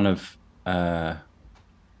faith kind of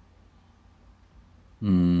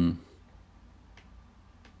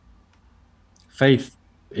faith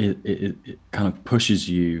it kind of pushes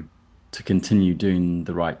you to continue doing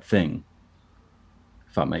the right thing,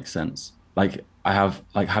 if that makes sense. Like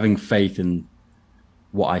having faith in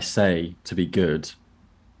what I say to be good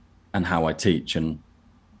and how I teach and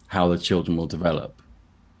how the children will develop.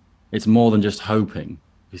 It's more than just hoping,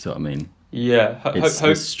 you see what I mean? Yeah, hope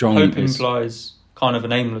implies kind of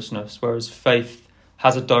an aimlessness, whereas faith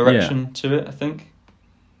has a direction to it, I think.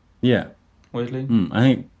 Yeah. Weirdly. I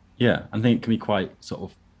think it can be quite sort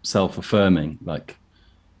of self-affirming. Like,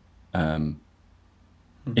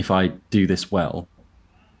 if I do this well,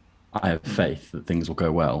 I have faith that things will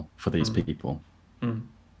go well for these people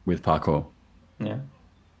with parkour. Yeah.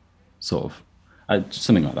 Sort of.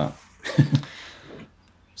 Something like that.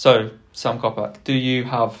 So, Sam Coppack, do you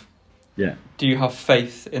have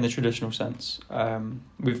faith in the traditional sense? I'm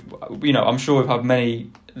sure we've had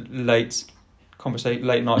many late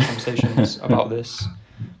night conversations about this,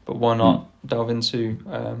 but why not delve into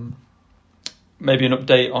maybe an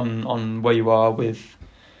update on where you are with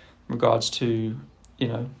regards to, you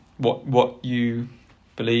know, what you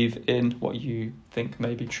believe in, what you think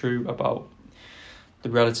may be true about the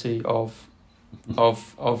reality of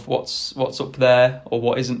what's up there or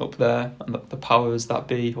what isn't up there, and the powers that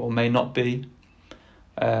be or may not be.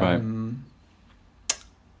 I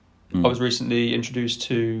was recently introduced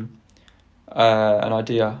to an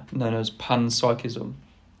idea known as panpsychism.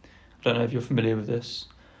 I don't know if you're familiar with this.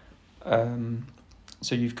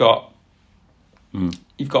 So you've got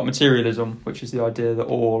materialism, which is the idea that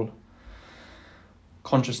all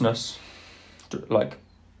consciousness, like,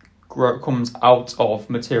 comes out of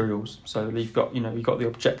materials. So you've got the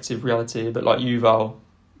objective reality, a bit like Yuval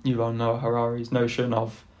Noah Harari's notion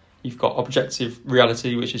of, you've got objective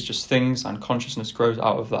reality, which is just things, and consciousness grows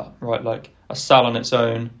out of that, right? Like a cell on its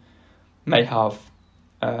own may have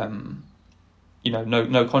no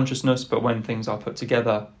consciousness, but when things are put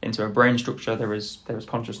together into a brain structure, there is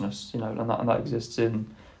consciousness, and that exists in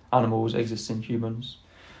animals, exists in humans.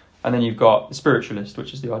 And then you've got the spiritualist,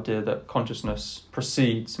 which is the idea that consciousness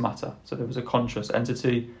precedes matter. So there was a conscious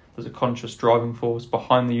entity, there's a conscious driving force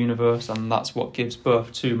behind the universe, and that's what gives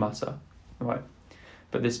birth to matter, right?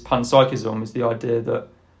 But this panpsychism is the idea that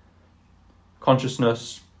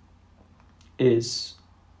consciousness is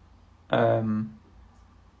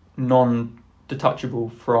non-detachable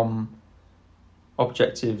from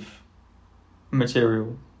objective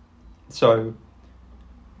material. So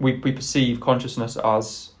we perceive consciousness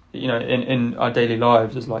as, in our daily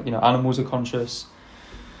lives, as like, animals are conscious,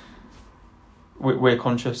 we're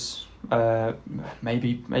conscious.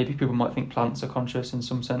 Maybe people might think plants are conscious in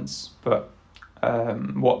some sense, but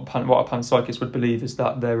what a panpsychist would believe is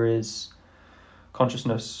that there is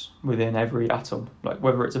consciousness within every atom, like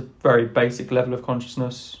whether it's a very basic level of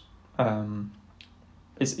consciousness.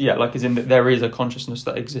 As in that there is a consciousness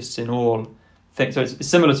that exists in all things. So it's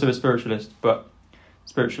similar to a spiritualist, but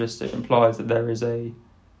spiritualist, it implies that there is a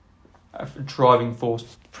driving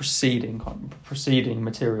force preceding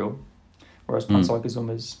material, whereas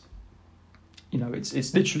panpsychism is,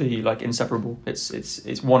 it's literally like inseparable.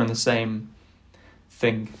 It's one and the same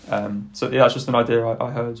thing. So that's just an idea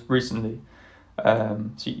I heard recently.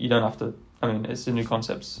 So you don't have to I mean, it's a new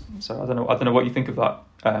concept, so I don't know what you think of that.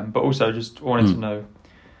 But also just wanted to know,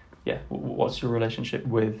 what's your relationship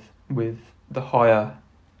with the higher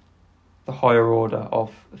order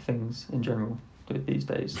of things in general these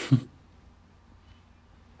days?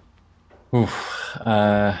 Oof,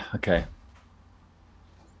 okay.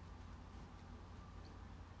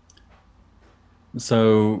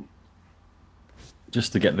 So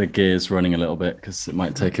just to get the gears running a little bit, because it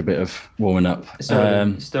might take a bit of warming up. It's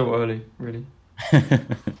early. It's still early, really.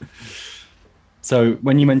 So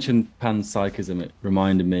when you mentioned panpsychism, it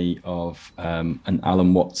reminded me of an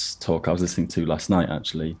Alan Watts talk I was listening to last night,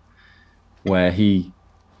 actually, where he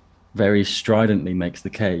very stridently makes the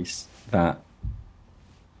case that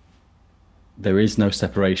there is no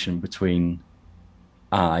separation between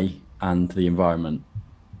I and the environment.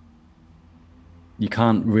 You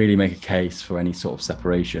can't really make a case for any sort of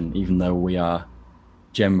separation, even though we are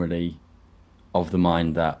generally of the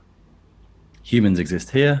mind that humans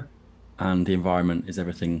exist here and the environment is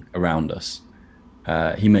everything around us.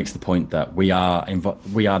 He makes the point that we are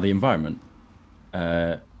the environment,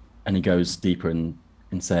 and he goes deeper in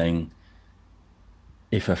saying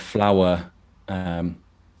if a flower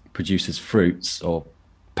produces fruits or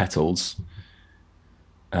petals,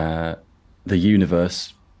 the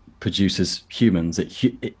universe produces humans.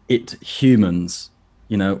 It humans.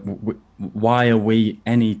 You know, why are we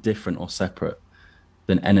any different or separate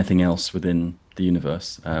than anything else within the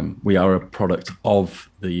universe? We are a product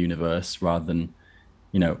of the universe rather than,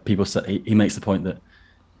 people say, he makes the point that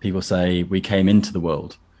people say we came into the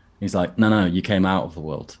world. He's like, no, you came out of the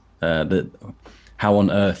world. How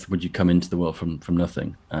on earth would you come into the world from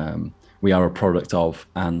nothing? We are a product of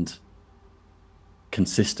and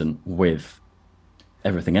consistent with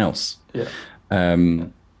everything else. Yeah.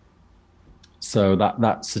 So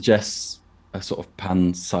that suggests a sort of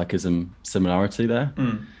panpsychism similarity there.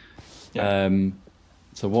 Yeah.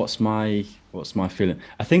 So what's my feeling?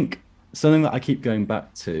 I think something that I keep going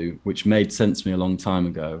back to, which made sense to me a long time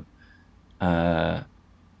ago,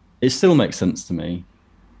 it still makes sense to me.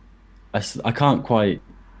 I can't quite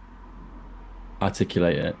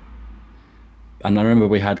articulate it. And I remember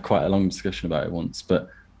we had quite a long discussion about it once, but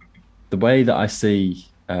the way that I see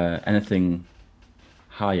anything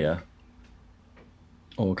higher,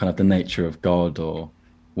 or kind of the nature of God, or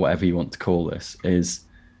whatever you want to call this, is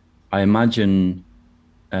I imagine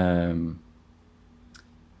the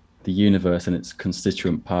universe and its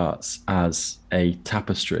constituent parts as a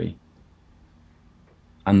tapestry.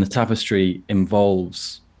 And the tapestry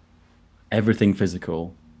involves everything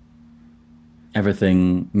physical,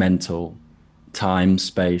 everything mental, time,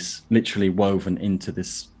 space, literally woven into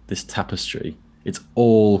this tapestry. It's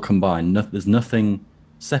all combined. There's nothing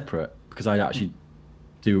separate, because I actually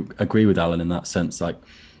do agree with Alan in that sense. Like,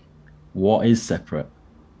 what is separate?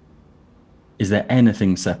 Is there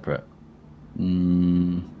anything separate?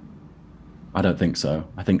 I don't think so.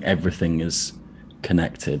 I think everything is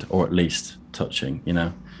connected, or at least touching,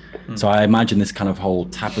 So I imagine this kind of whole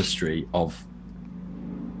tapestry of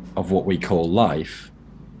what we call life.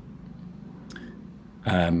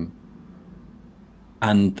 And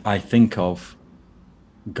I think of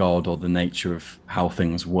God, or the nature of how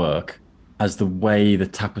things work, as the way the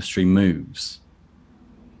tapestry moves.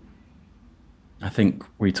 I think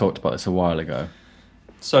we talked about this a while ago.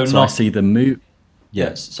 So I see the move.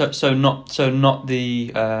 Yeah. So not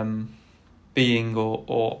the being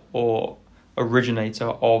or originator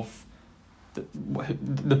of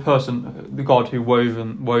the person, the God who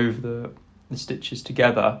wove the stitches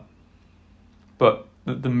together, but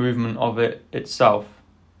the movement of it itself.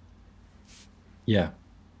 Yeah.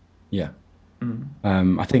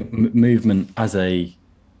 I think movement as an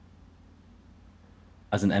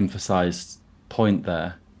emphasized point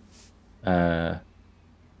there.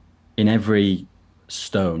 In every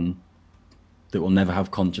stone that will never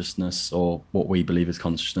have consciousness, or what we believe is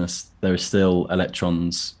consciousness, there are still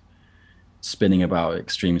electrons spinning about at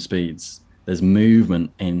extreme speeds. There's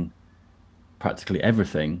movement in practically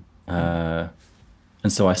everything. And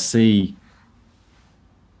so I see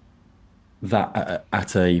that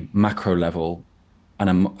at a macro level, and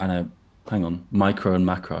a hang on, micro and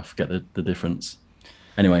macro, I forget the difference.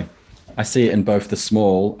 Anyway, I see it in both the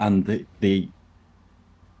small and the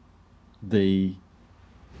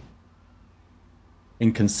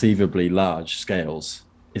inconceivably large scales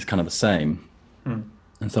is kind of the same.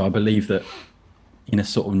 And so I believe that in a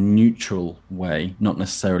sort of neutral way, not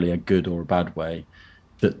necessarily a good or a bad way,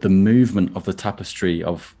 that the movement of the tapestry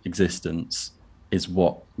of existence is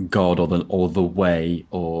what God or the way,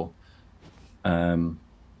 or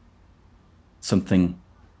something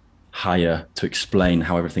higher to explain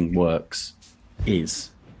how everything works is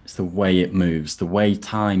It's the way it moves, the way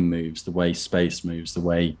time moves, the way space moves, the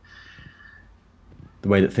way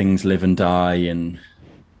that things live and die and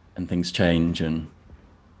things change. And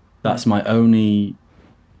that's my only,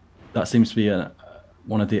 that seems to be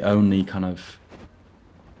one of the only kind of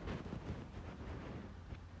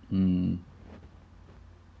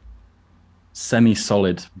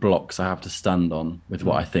semi-solid blocks I have to stand on with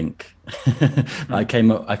what I think. I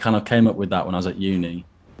kind of came up with that when I was at uni,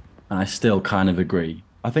 and I still kind of agree.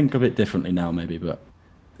 I think a bit differently now, maybe, but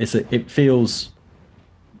it feels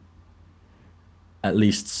at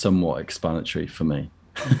least somewhat explanatory for me.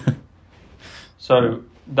 So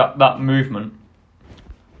that movement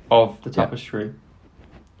of the tapestry,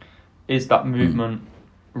 is that movement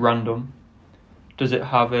random? Does it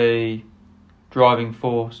have a driving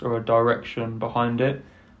force or a direction behind it,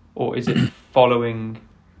 or is it following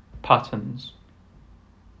patterns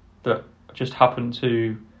that just happen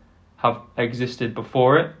to have existed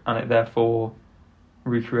before it, and it therefore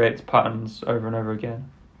recreates patterns over and over again?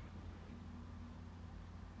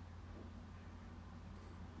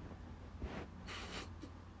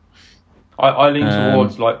 I lean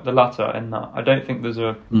towards like the latter in that I don't think there's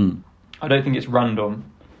a I don't think it's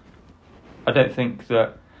random. I don't think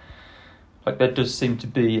that, like, there does seem to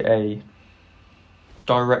be a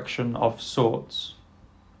direction of sorts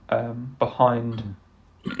behind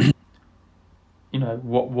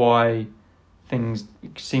why things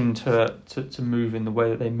seem to move in the way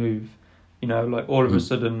that they move. Like all of a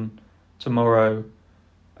sudden tomorrow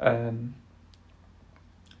the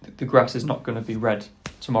grass is not going to be red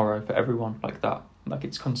tomorrow for everyone like that. Like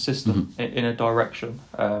it's consistent in a direction.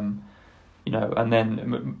 And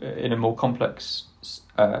then in a more complex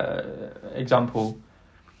example,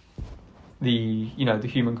 the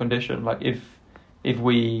human condition. Like if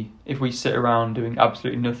we sit around doing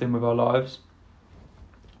absolutely nothing with our lives,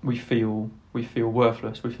 we feel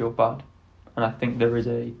worthless, we feel bad, and I think there's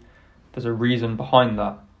a reason behind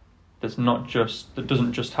that. That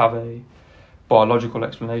doesn't just have a biological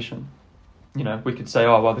explanation. We could say,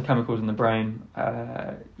 oh well, the chemicals in the brain,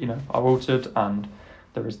 are altered, and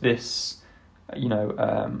there is this.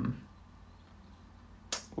 What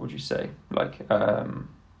would you say? Like,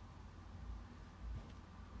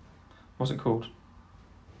 what's it called?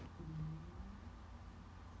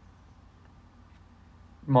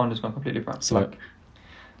 Mind has gone completely blank. So,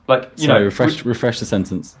 refresh the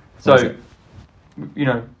sentence. So,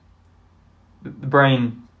 the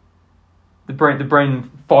brain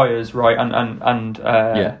fires, right, and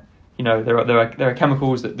there are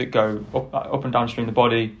chemicals that go up and downstream the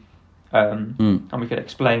body. And we could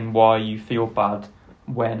explain why you feel bad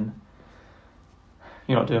when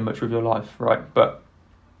you're not doing much with your life, right? But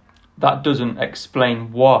that doesn't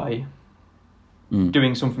explain why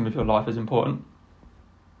doing something with your life is important.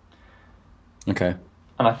 Okay.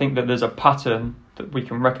 And I think that there's a pattern that we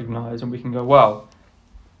can recognise, and we can go, well,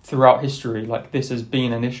 throughout history, like, this has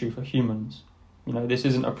been an issue for humans. This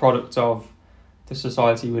isn't a product of the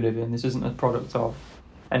society we live in. This isn't a product of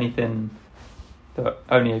anything that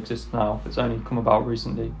only exists now, that's only come about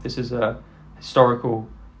recently. This is a historical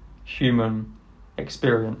human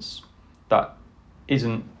experience that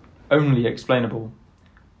isn't only explainable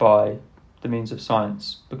by the means of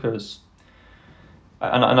science, because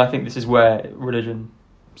and I think this is where religion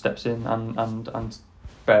steps in and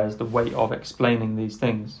bears the weight of explaining these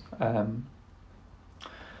things.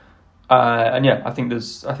 I think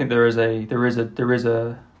there is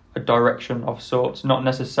a direction of sorts, not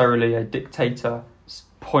necessarily a dictator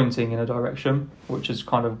pointing in a direction, which is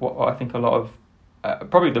kind of what I think a lot of,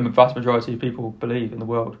 probably the vast majority of people believe in the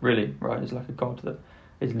world, really, right? It's like a God that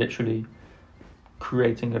is literally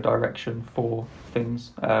creating a direction for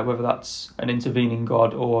things, whether that's an intervening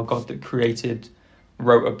God or a God that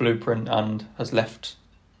wrote a blueprint and has left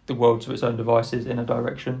the world to its own devices in a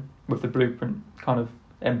direction, with the blueprint kind of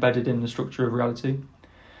embedded in the structure of reality.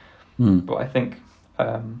 But I think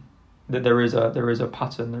that there is a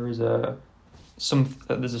pattern, there's a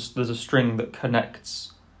string that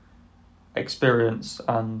connects experience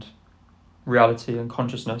and reality and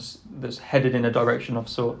consciousness that's headed in a direction of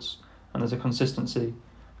sorts, and there's a consistency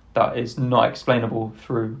that is not explainable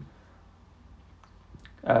through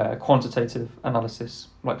quantitative analysis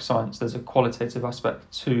like science. There's a qualitative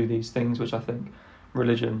aspect to these things, which I think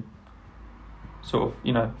religion sort of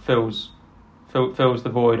fills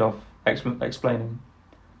the void of explaining.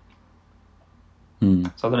 So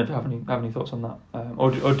I don't know if you have any thoughts on that,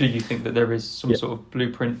 or do you think that there is some sort of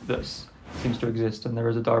blueprint that seems to exist, and there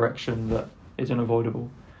is a direction that is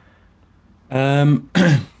unavoidable?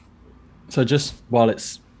 So just while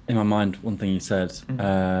it's in my mind, one thing you said,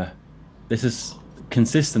 this is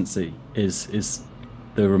consistency is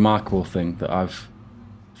the remarkable thing that I've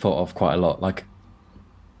thought of quite a lot. Like,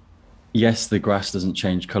 yes, the grass doesn't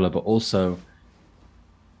change color, but also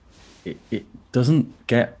it doesn't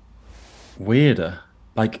get weirder.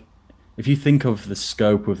 Like, if you think of the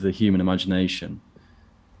scope of the human imagination,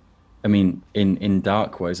 I mean, in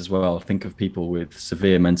dark ways as well, think of people with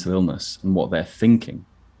severe mental illness and what they're thinking,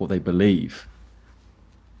 what they believe.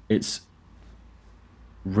 It's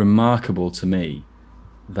remarkable to me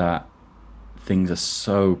that things are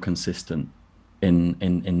so consistent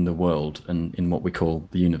in the world and in what we call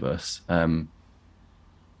the universe. You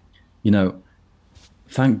know,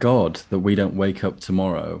 thank God that we don't wake up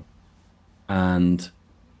tomorrow and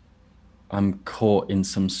I'm caught in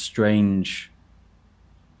some strange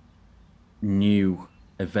new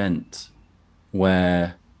event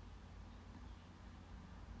where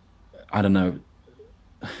I don't know.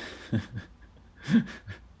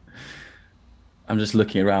 I'm just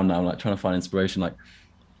looking around now, like trying to find inspiration, like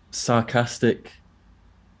sarcastic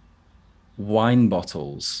wine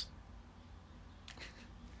bottles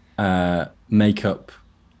make up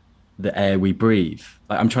the air we breathe.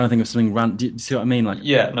 Like, I'm trying to think of something random. Do you see what I mean? Like,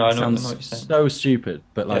 Yeah, no, it I know what sounds you're saying. so stupid,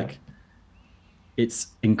 but like, it's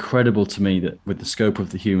incredible to me that with the scope of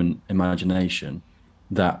the human imagination,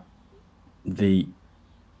 that the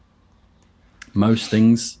most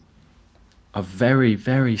things are very,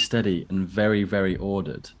 very steady and very, very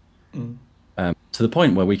ordered. To the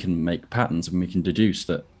point where we can make patterns and we can deduce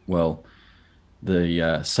that, well,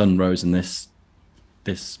 the sun rose in this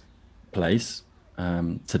place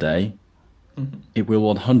today. It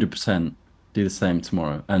will 100% do the same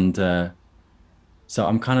tomorrow. And so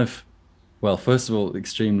I'm kind of, well, first of all,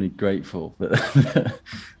 extremely grateful that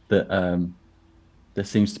that there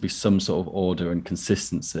seems to be some sort of order and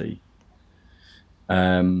consistency.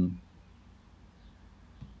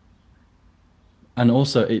 And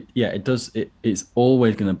also, it's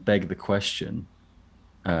always going to beg the question.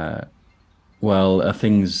 Well, are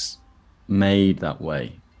things made that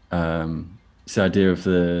way? It's the idea of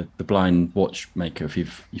the blind watchmaker. If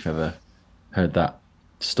you've ever heard that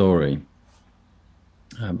story,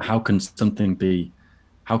 how can something be?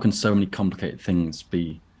 How can so many complicated things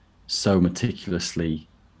be so meticulously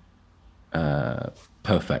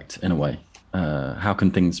perfect in a way? How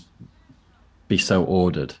can things be so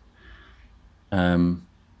ordered? A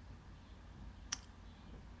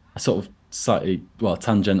sort of slightly, well,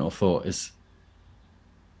 tangential thought is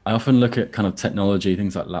I often look at kind of technology,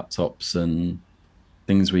 things like laptops and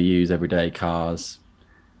things we use every day, cars,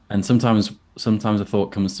 and sometimes a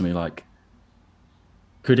thought comes to me like,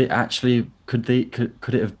 could it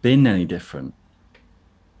have been any different?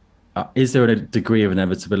 Is there a degree of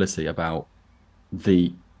inevitability about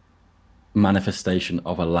the manifestation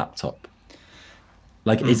of a laptop?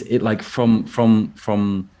 Like, is it like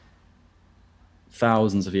from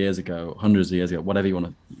thousands of years ago, hundreds of years ago, whatever you want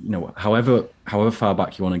to, however far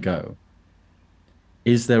back you want to go,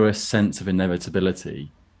 is there a sense of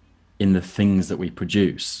inevitability in the things that we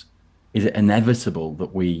produce? Is it inevitable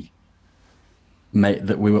that we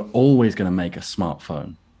were always going to make a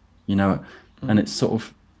smartphone, and it's sort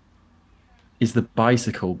of, is the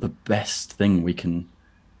bicycle the best thing we can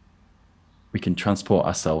transport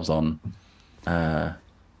ourselves on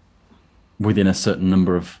within a certain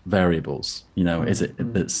number of variables? Is it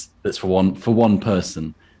that's for one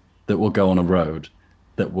person that will go on a road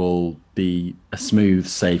that will be a smooth,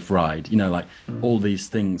 safe ride? All these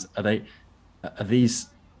things, are these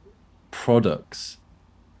products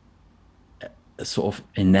sort of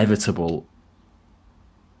inevitable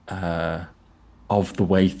of the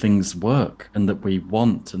way things work and that we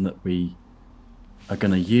want and that we are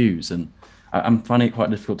going to use? And I'm finding it quite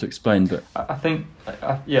difficult to explain, but I think, if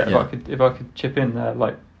I could chip in there,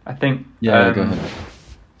 like, I think, go ahead.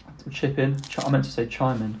 Chip in. I meant to say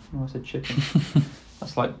chime in. No, I said chip in.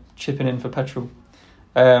 That's like chipping in for petrol.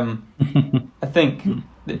 I think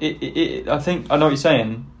I think I know what you're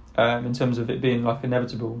saying in terms of it being like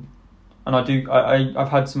inevitable, and I've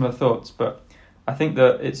had similar thoughts, but I think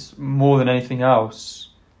that it's more than anything else,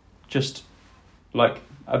 just like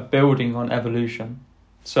a building on evolution.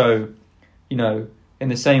 So, in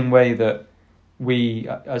the same way that we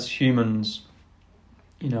as humans,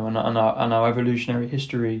 and our evolutionary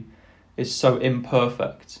history is so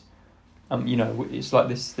imperfect. It's like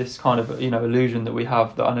this kind of illusion that we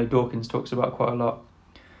have that I know Dawkins talks about quite a lot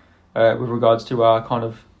with regards to our kind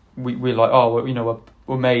of we're like,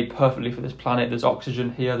 we're made perfectly for this planet. There's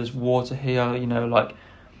oxygen here, there's water here,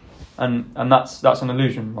 and that's an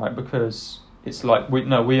illusion, right? Because it's like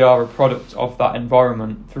we are a product of that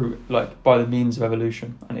environment through by the means of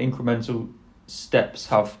evolution, and incremental steps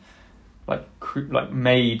have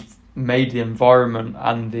made made the environment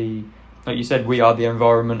and like you said, we are the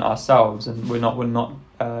environment ourselves, and we're not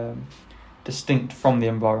distinct from the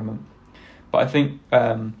environment. But I think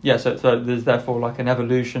so there's therefore like an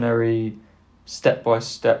evolutionary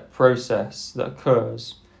step-by-step process that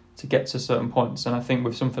occurs to get to certain points. And I think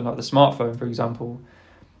with something like the smartphone, for example,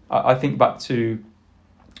 I think back to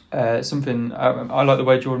something, I like the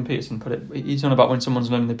way Jordan Peterson put it. He's on about when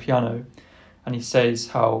someone's learning the piano, and he says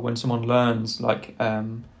how when someone learns, like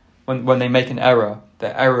when they make an error,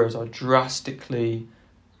 their errors are drastically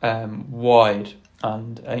wide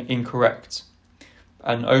and incorrect.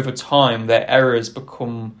 And over time, their errors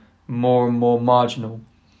become more and more marginal.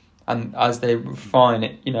 And as they refine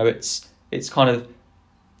it, it's kind of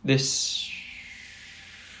this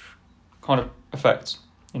kind of effect,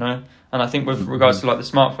 And I think with regards to like the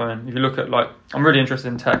smartphone, if you look at I'm really interested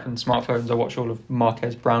in tech and smartphones. I watch all of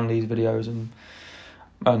Marquez Brownlee's videos and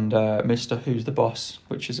Mr. Who's the Boss,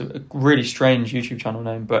 which is a really strange YouTube channel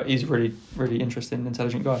name, but he's a really, really interesting,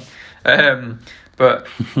 intelligent guy. But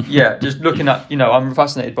yeah, just looking at, I'm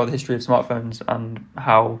fascinated by the history of smartphones and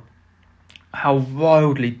how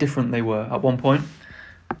wildly different they were at one point.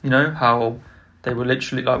 How they were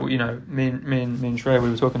literally me and Shreya, we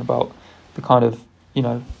were talking about the kind of,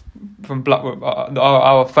 from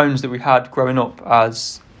our phones that we had growing up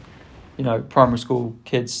as, primary school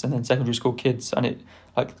kids and then secondary school kids, and it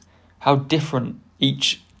how different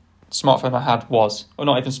each smartphone I had was, or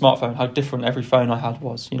not even smartphone, how different every phone I had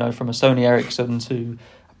was, from a Sony Ericsson to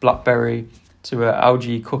a BlackBerry to a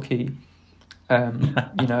LG Cookie, and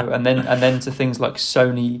then to things like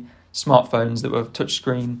Sony smartphones that were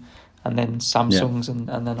touchscreen, and then Samsungs and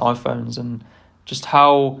then iPhones, and just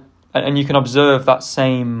how, and you can observe that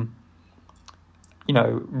same,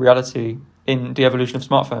 reality in the evolution of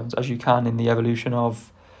smartphones as you can in the evolution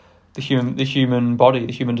of the human body,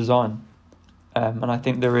 the human design. And I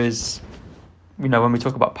think there is, when we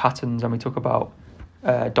talk about patterns and we talk about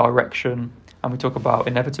direction and we talk about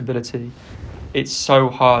inevitability, it's so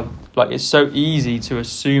hard, it's so easy to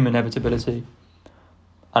assume inevitability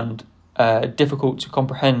and difficult to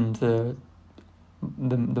comprehend the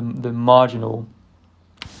marginal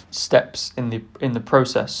steps in the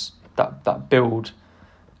process that build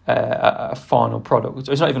a final product.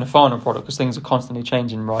 It's not even a final product because things are constantly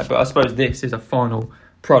changing, right? But I suppose this is a final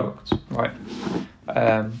product, right?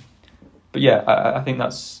 But yeah, I think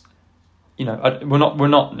that's, we're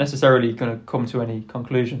not necessarily going to come to any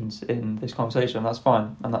conclusions in this conversation. That's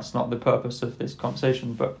fine, and that's not the purpose of this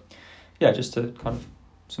conversation. But yeah, just to kind of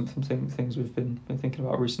some things we've been thinking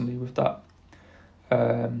about recently with that. I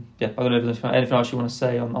don't know if there's anything else you want to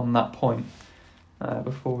say on that point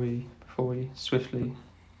before we swiftly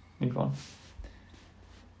move on.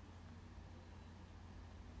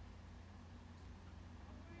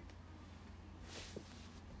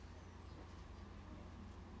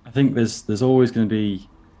 I think there's always going to be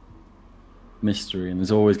mystery and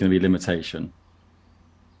there's always going to be limitation.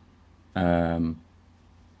 I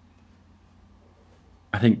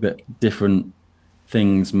think that different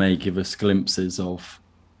things may give us glimpses of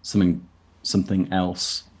something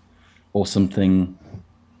else, or something,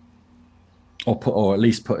 or at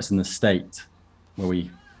least put us in the state where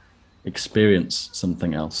we experience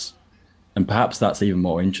something else. And perhaps that's even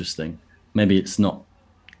more interesting. Maybe it's not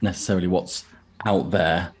necessarily what's out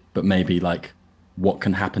there, but maybe what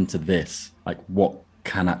can happen to this, what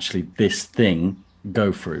can actually this thing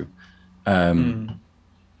go through,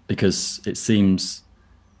 because it seems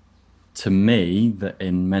to me that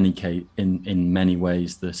in many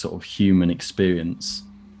ways the sort of human experience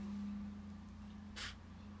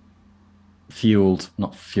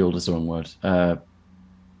not fueled is the wrong word, I'm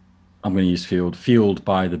going to use fueled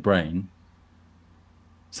by the brain.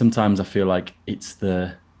 Sometimes I feel like it's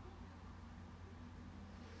the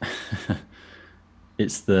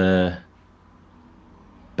it's the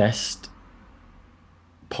best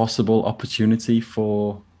possible opportunity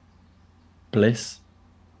for bliss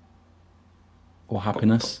or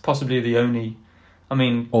happiness. Possibly the only,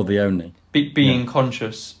 or the only. Being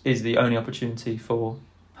conscious is the only opportunity for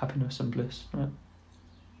happiness and bliss, right?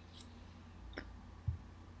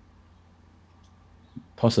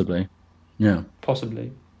 Possibly, yeah.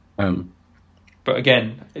 Possibly. But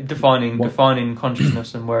again, defining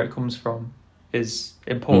consciousness and where it comes from is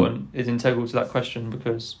important, is integral to that question,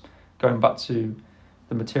 because going back to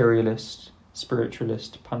the materialist,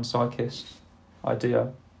 spiritualist, panpsychist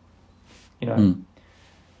idea,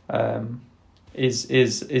 is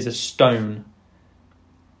a stone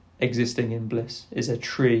existing in bliss? Is a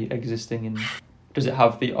tree existing in? Does it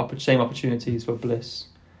have the same opportunities for bliss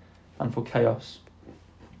and for chaos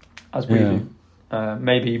as we do?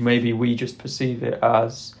 Maybe we just perceive it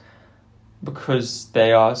as because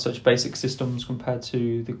they are such basic systems compared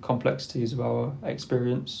to the complexities of our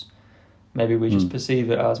experience, maybe we just perceive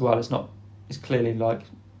it as, well, it's clearly like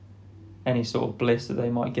any sort of bliss that they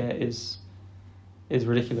might get is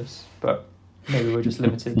ridiculous, but maybe we're just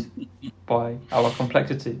limited by our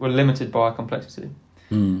complexity. We're limited by our complexity.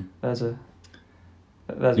 There's a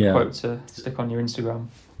quote to stick on your Instagram,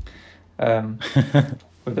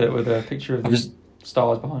 with a picture of the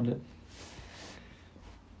stars behind it.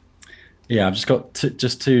 Yeah, I've just got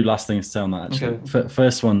two last things to say on that, actually. Okay.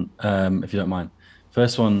 First one, if you don't mind.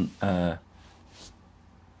 First one, I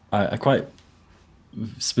quite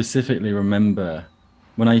specifically remember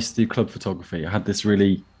when I used to do club photography, I had this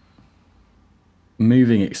really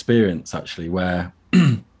moving experience, actually, where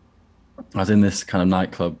I was in this kind of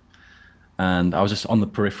nightclub and I was just on the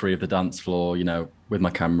periphery of the dance floor, you know, with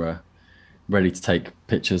my camera, ready to take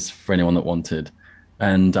pictures for anyone that wanted.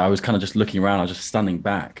 And I was kind of just looking around. I was just standing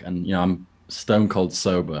back, and you know, I'm stone cold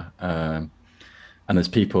sober, and there's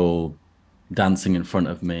people dancing in front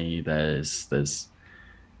of me. There's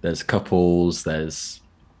couples. There's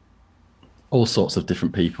all sorts of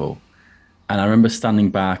different people. And I remember standing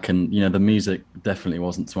back, and you know, the music definitely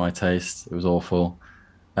wasn't to my taste. It was awful.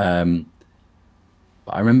 But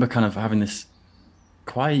I remember kind of having this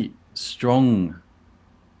quite strong,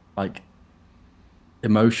 like,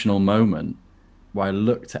 emotional moment where I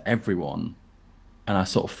looked at everyone and I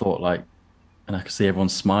sort of thought, like, and I could see everyone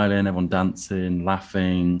smiling, everyone dancing,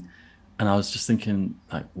 laughing. And I was just thinking,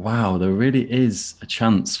 like, wow, there really is a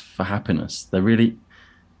chance for happiness. There really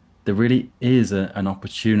is an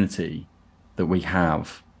opportunity that we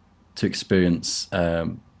have to experience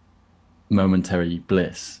momentary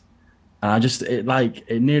bliss. And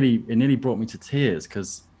it nearly brought me to tears,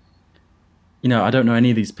 because, you know, I don't know any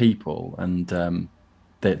of these people, and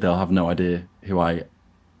they'll have no idea who I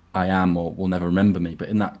am, or will never remember me. But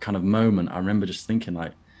in that kind of moment, I remember just thinking,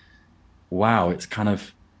 like, wow, it's kind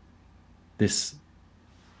of this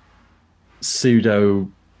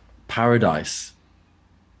pseudo paradise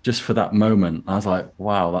just for that moment. I was like,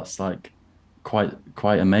 wow, that's like quite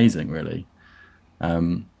amazing, really.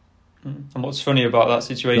 And what's funny about that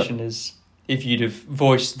situation is, if you'd have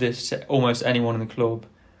voiced this to almost anyone in the club,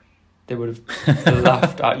 they would have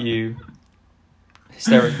laughed at you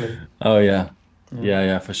hysterically. Oh yeah,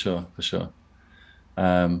 for sure.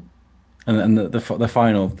 And the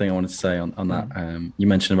final thing I wanted to say on that, you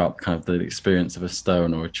mentioned about kind of the experience of a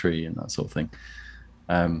stone or a tree and that sort of thing.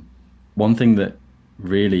 One thing that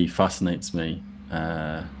really fascinates me,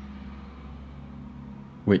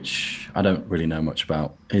 which I don't really know much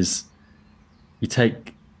about, is you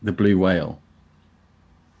take the blue whale,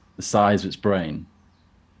 the size of its brain.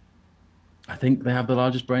 I think they have the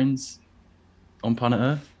largest brains on planet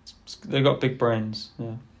Earth. They've got big brains,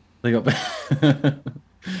 yeah. They got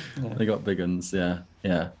they got big ones, yeah.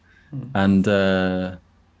 And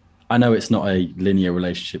I know it's not a linear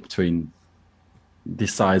relationship between the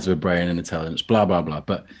size of a brain and intelligence, blah blah blah.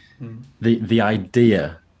 But the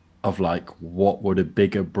idea of, like, what would a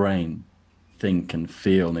bigger brain think and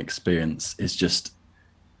feel and experience is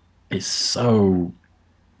so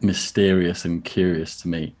mysterious and curious to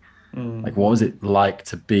me. Like, what was it like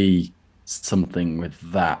to be something with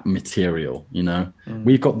that material, you know?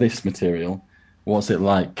 We've got this material. What's it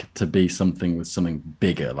like to be something with something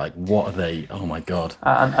bigger? Like, what are they? Oh my god!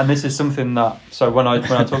 And this is something that, so when I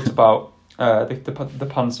talked about the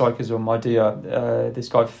panpsychism idea, this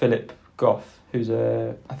guy Philip Goff, who's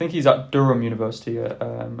I think he's at Durham University,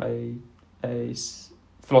 a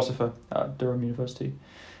philosopher at Durham University,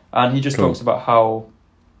 and he just talks about how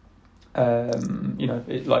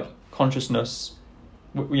like consciousness.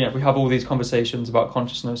 We have all these conversations about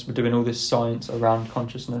consciousness. We're doing all this science around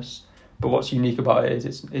consciousness, but what's unique about it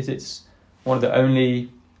is it's one of the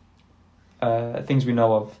only things we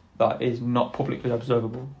know of that is not publicly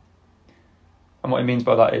observable. And what he means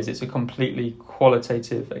by that is it's a completely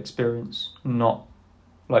qualitative experience, not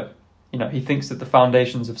like, he thinks that the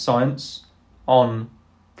foundations of science on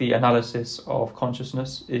the analysis of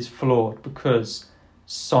consciousness is flawed, because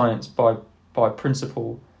science by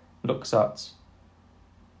principle looks at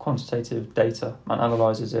quantitative data and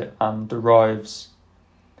analyzes it and derives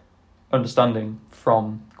understanding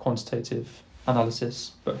from quantitative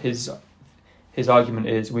analysis. But his argument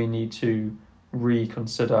is we need to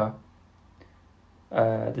reconsider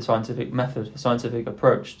the scientific method, the scientific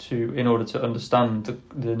approach in order to understand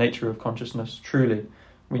the nature of consciousness truly.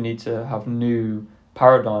 We need to have new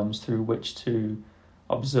paradigms through which to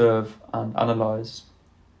observe and analyze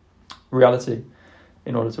reality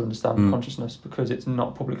in order to understand consciousness, because it's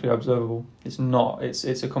not publicly observable. It's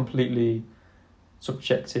a completely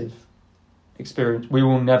subjective experience. We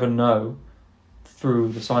will never know through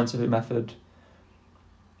the scientific method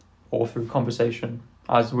or through conversation,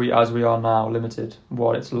 as we are now limited,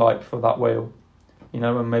 what it's like for that whale,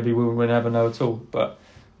 and maybe we'll never know at all. But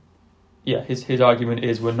yeah, his argument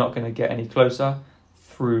is we're not going to get any closer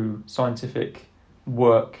through scientific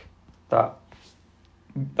work that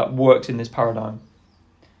works in this paradigm,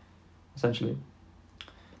 essentially.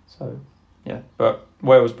 So yeah, but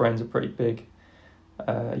whales' brains are pretty big.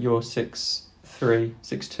 You're 6'3", 6'2",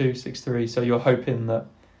 6'3", so you're hoping that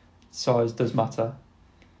size does matter,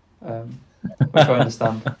 which I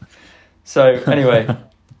understand. So anyway,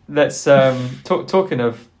 let's talking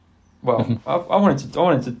of. Well, I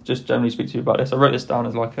wanted to just generally speak to you about this. I wrote this down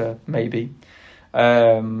as like a maybe,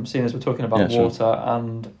 seeing as we're talking about water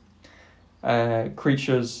and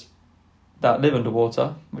creatures that live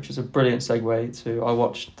underwater, which is a brilliant segue to. I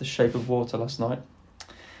watched The Shape of Water last night.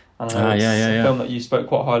 And I know it's a film that you spoke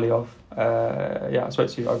quite highly of. I spoke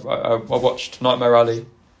to you. I watched Nightmare Alley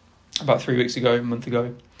about 3 weeks ago, a month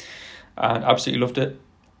ago, and absolutely loved it.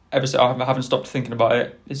 Ever since, I haven't stopped thinking about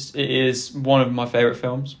it. It is one of my favourite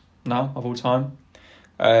films now of all time,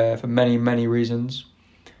 for many, many reasons.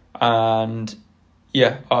 And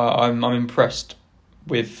yeah, I'm impressed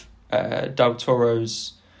with Del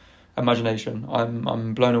Toro's imagination.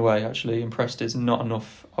 I'm blown away. Actually, impressed is not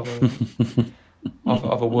enough of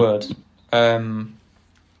a word.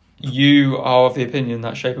 You are of the opinion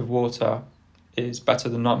that Shape of Water is better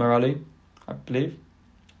than Nightmare Alley, I believe.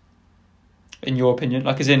 In your opinion,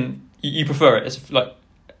 like as in you prefer it. It's like,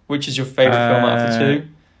 which is your favourite film out of the two?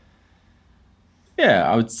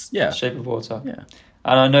 Yeah, I would. Yeah, Shape of Water. Yeah,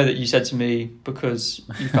 and I know that you said to me because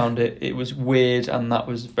you found it was weird, and that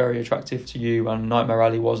was very attractive to you, and Nightmare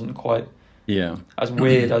Alley wasn't quite as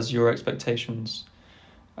weird as your expectations.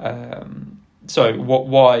 So what?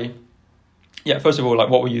 Why? Yeah, first of all, like,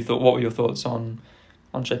 what were your thoughts on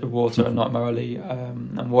Shape of Water and Nightmare Alley?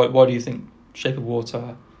 And why do you think Shape of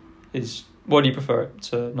Water is? Why do you prefer it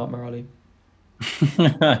to Nightmare Alley?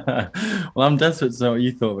 Well, I'm desperate to know what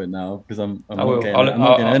you thought of it now because I'm not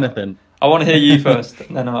getting anything. I want to hear you first,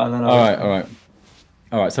 and then I'll all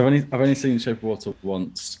right. So I've only seen Shape of Water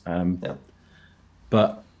once.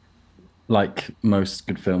 But like most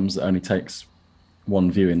good films, it only takes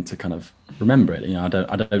one viewing to kind of remember it. I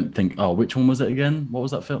don't think, oh, which one was it again? What was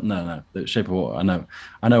that film? No, The Shape of Water.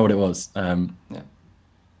 I know what it was.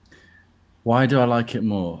 Why do I like it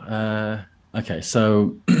more? Okay,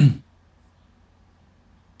 so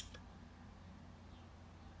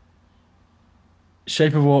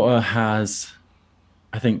Shape of Water has,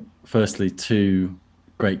 I think, firstly, two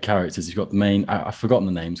great characters. You've got the main, I've forgotten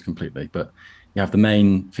the names completely, but you have the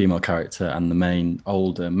main female character and the main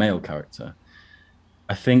older male character.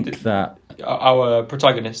 I think that our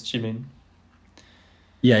protagonists, you mean?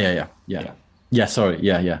 Yeah. Sorry,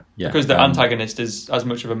 yeah. Because the antagonist is as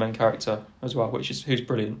much of a main character as well, who's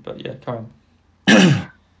brilliant. But yeah, carry on.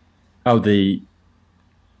 Oh, the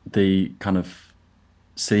kind of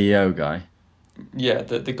CEO guy. Yeah,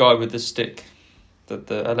 the guy with the stick,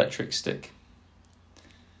 the electric stick.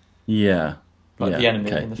 Yeah. Like the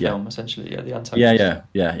enemy in the film, essentially. Yeah, the antagonist.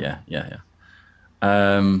 Yeah.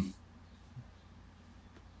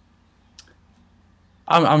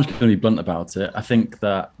 I'm just going to be blunt about it. I think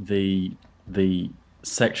that the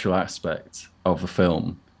sexual aspect of the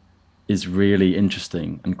film is really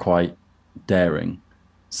interesting and quite daring.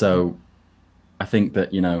 So I think that,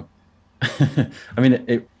 I mean,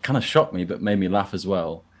 it kind of shocked me, but made me laugh as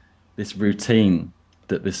well. This routine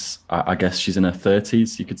that I guess she's in her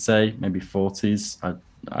 30s, you could say, maybe 40s.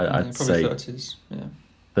 I'd say 30s, yeah.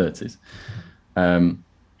 30s. That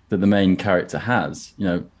the main character has,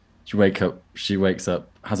 she wakes up,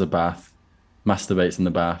 has a bath, masturbates in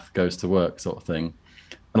the bath, goes to work, sort of thing,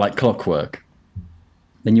 like clockwork.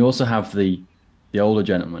 Then you also have the older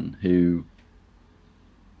gentleman who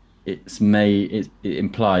it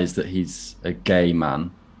implies that he's a gay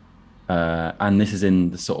man, and this is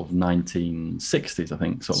in the sort of 1960s, I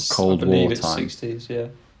think, sort of Cold War time. 60s, yeah.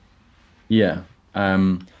 Yeah.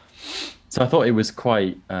 So I thought it was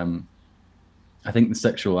quite. I think the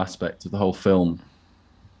sexual aspect of the whole film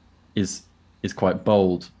is quite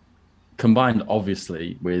bold, combined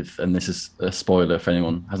obviously with, and this is a spoiler if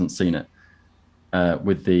anyone hasn't seen it,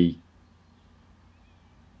 with the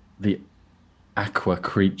aqua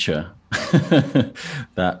creature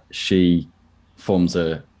that she forms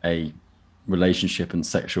a relationship and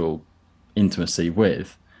sexual intimacy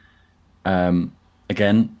with.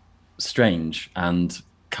 Again, strange and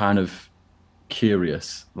kind of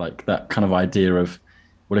curious, like that kind of idea of,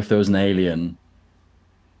 what if there was an alien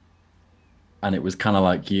and it was kind of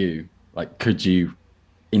like you, like, could you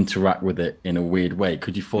interact with it in a weird way?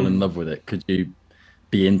 Could you fall in love with it? Could you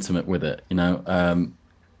be intimate with it.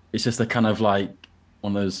 It's just a kind of like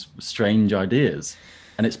one of those strange ideas,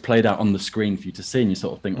 and it's played out on the screen for you to see, and you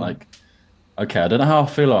sort of think like, okay, I don't know how I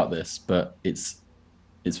feel about this, but it's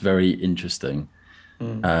very interesting.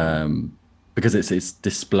 Because it's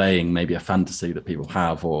displaying maybe a fantasy that people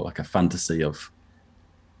have, or like a fantasy of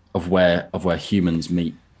where humans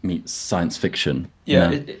meet science fiction.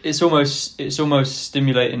 Yeah, it's almost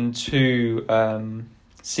stimulating two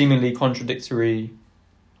seemingly contradictory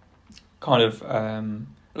kind of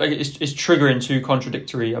like it's triggering two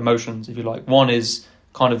contradictory emotions, if you like. One is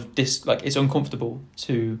kind of like it's uncomfortable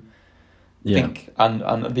to think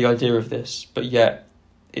and the idea of this, but yet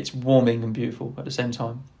it's warming and beautiful at the same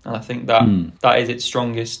time. And I think that is its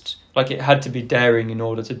strongest. Like, it had to be daring in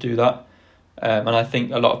order to do that. And I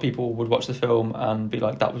think a lot of people would watch the film and be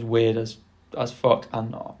like, that was weird as fuck,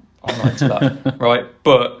 and I'm not into that, right?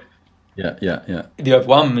 But the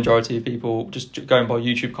overwhelming majority of people, just going by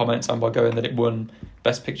YouTube comments and by going that it won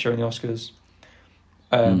Best Picture in the Oscars,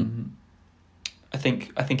 I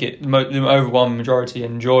think the overwhelming majority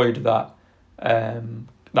enjoyed that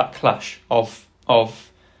that clash of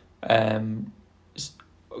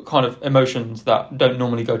kind of emotions that don't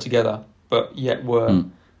normally go together, but yet were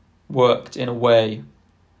worked in a way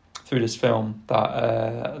through this film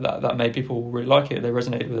that made people really like it. They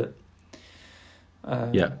resonated with it.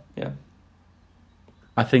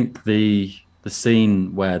 I think the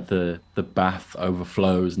scene where the bath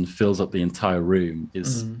overflows and fills up the entire room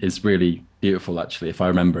is really beautiful, actually, if I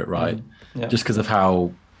remember it right. Just because of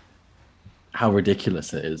how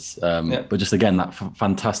ridiculous it is, but just again that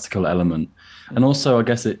fantastical element, and also I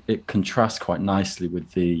guess it contrasts quite nicely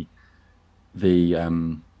with the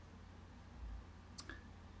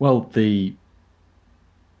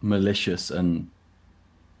malicious and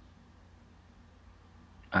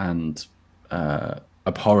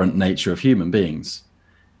abhorrent nature of human beings,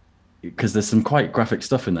 because there's some quite graphic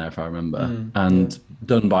stuff in there, if I remember,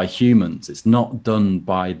 done by humans. It's not done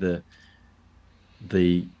by the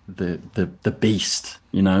beast,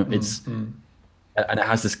 it's and it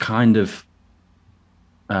has this kind of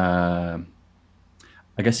I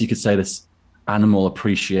guess you could say this animal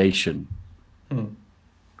appreciation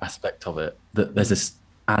aspect of it, that there's this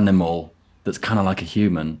animal that's kind of like a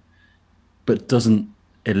human but doesn't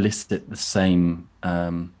elicit the same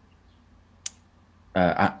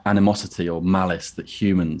animosity or malice that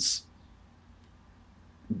humans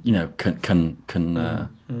can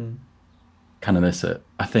elicit.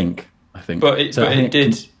 I think but it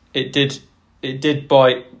did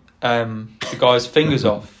bite the guy's fingers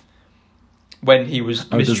off when he was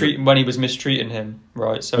mistreating him,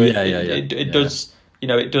 right? So it does,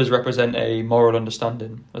 it does represent a moral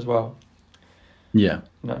understanding as well.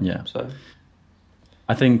 So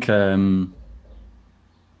I think and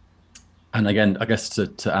again, I guess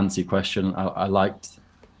to answer your question, I liked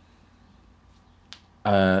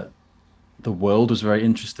the world was very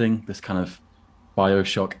interesting. This kind of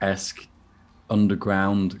Bioshock-esque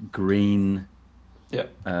underground green,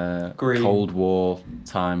 green, Cold War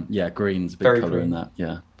time. Green's a big colour in that.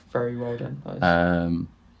 Very well done.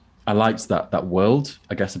 I liked that world,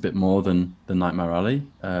 I guess, a bit more than the Nightmare Alley.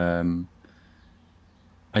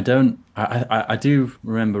 I do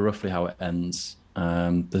remember roughly how it ends.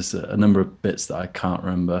 There's a number of bits that I can't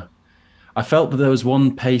remember. I felt that there was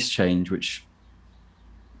one pace change which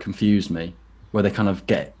confused me, where they kind of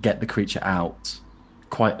get the creature out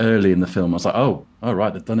quite early in the film. I was like, oh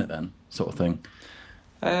right, they've done it then, sort of thing.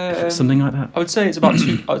 Something like that. I would say it's about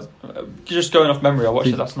just going off memory. I watched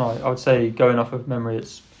it last night. I would say, going off of memory,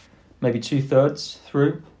 it's maybe 2/3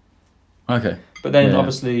 through. Okay. But then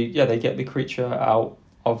obviously, they get the creature out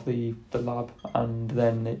of the lab, and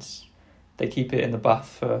then they keep it in the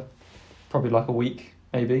bath for probably like a week,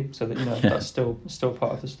 maybe, so that that's still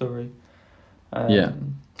part of the story. I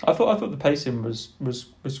thought the pacing was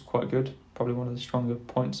quite good. Probably one of the stronger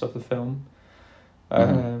points of the film.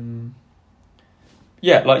 So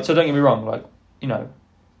don't get me wrong, like,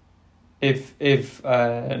 if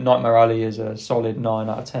Nightmare Alley is a solid 9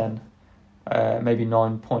 out of 10, maybe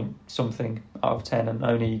 9 point something out of 10, and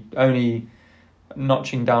only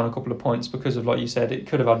notching down a couple of points because of, like you said, it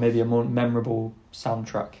could have had maybe a more memorable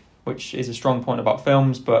soundtrack, which is a strong point about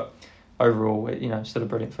films, but overall, still a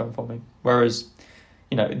brilliant film for me. Whereas,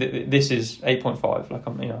 this is 8.5. Like,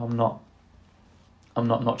 I'm not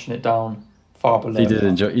notching it down far below. So you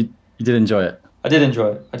did enjoy it. I did enjoy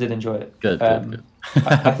it. Good.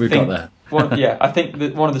 We've got there. I think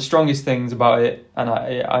that one of the strongest things about it, and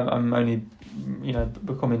I'm only,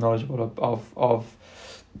 becoming knowledgeable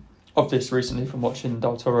of this recently from watching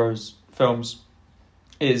Del Toro's films,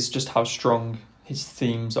 is just how strong his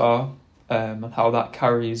themes are. and how that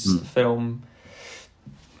carries the film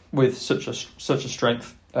with such a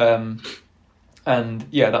strength. And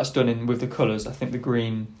yeah, that's done with the colours. I think the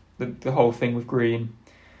green, the whole thing with green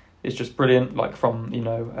is just brilliant. Like from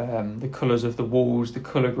the colours of the walls, the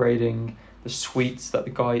colour grading, the sweets that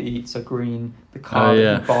the guy eats are green. The car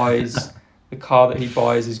that he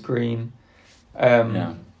buys, is green.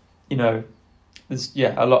 There's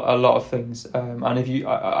a lot of things. And if you,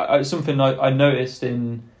 something I noticed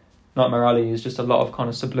in Nightmare Alley is just a lot of kind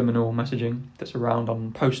of subliminal messaging that's around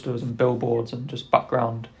on posters and billboards and just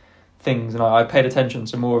background things. And I paid attention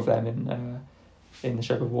to more of them in The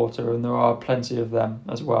Shape of Water, and there are plenty of them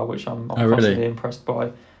as well, which I'm constantly impressed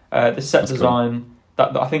by. The set design,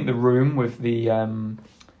 that I think the room with the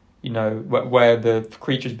where the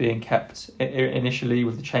creature's being kept initially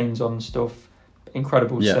with the chains on and stuff,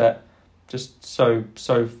 incredible set, just so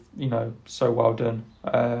well done.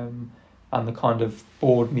 And the kind of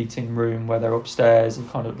board meeting room where they're upstairs, and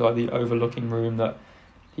kind of like the overlooking room that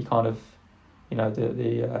he kind of,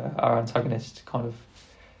 our antagonist kind of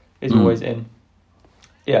is always in.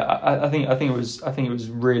 Yeah, I think it was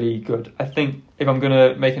really good. I think if I'm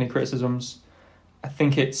gonna make any criticisms, I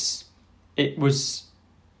think it was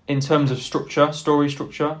in terms of structure, story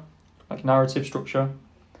structure, like narrative structure,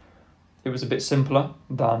 it was a bit simpler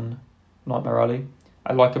than Nightmare Alley.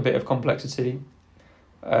 I like a bit of complexity.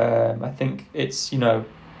 I think it's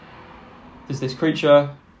there's this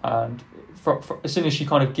creature, and as soon as she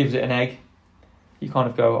kind of gives it an egg, you kind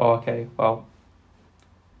of go, oh, okay, well,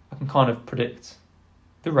 I can kind of predict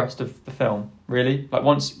the rest of the film, really. Like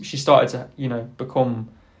once she started to become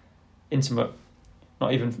intimate,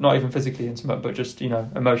 not even physically intimate, but just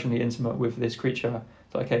emotionally intimate with this creature.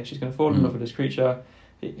 It's like, okay, she's going to fall in love with this creature.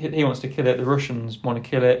 He wants to kill it. The Russians want to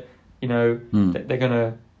kill it. They're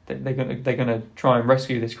gonna try and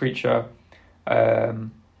rescue this creature. The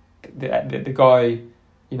guy,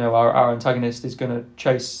 our antagonist, is gonna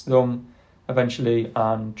chase them eventually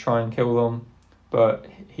and try and kill them, but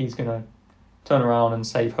he's gonna turn around and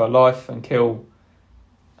save her life and kill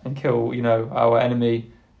our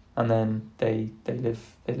enemy, and then they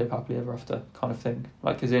live happily ever after, kind of thing.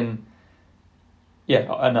 Like as in,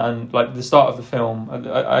 and like the start of the film,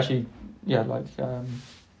 I actually,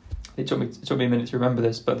 it took me a minute to remember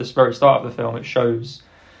this, but this very start of the film, it shows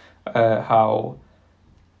how,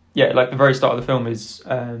 like the very start of the film is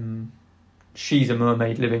she's a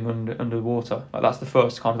mermaid living under the water. Like that's the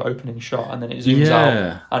first kind of opening shot, and then it zooms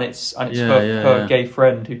out, and it's her gay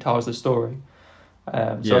friend who tells the story.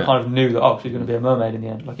 I kind of knew that she's going to be a mermaid in the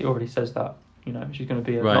end. Like it already says that, she's going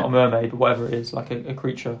to be not a mermaid, but whatever it is, like a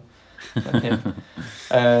creature. Like him.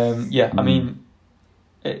 I mean.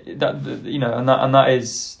 That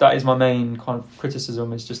is my main kind of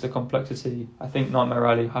criticism, is just the complexity. I think Nightmare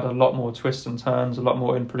Alley had a lot more twists and turns, a lot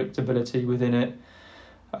more unpredictability within it.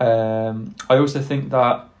 I also think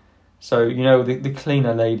that, the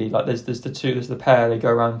cleaner lady, like there's the pair, they go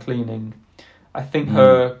around cleaning. I think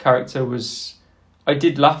her character was, I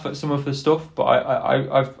did laugh at some of the stuff, but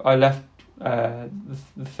I left the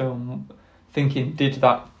film thinking, did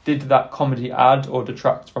that comedy add or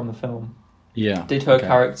detract from the film? Yeah. Did her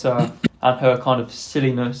character and her kind of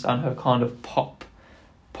silliness and her kind of pop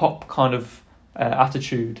kind of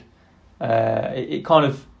attitude, it kind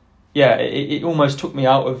of, it almost took me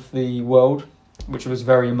out of the world, which was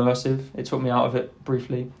very immersive. It took me out of it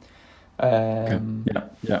briefly. A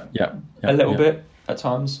little bit at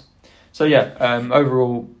times. So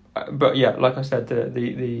overall, but like I said,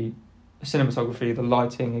 the cinematography, the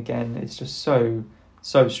lighting again, it's just so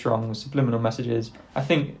strong, subliminal messages. I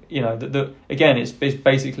think again, it's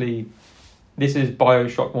basically, this is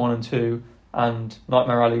BioShock 1 and 2 and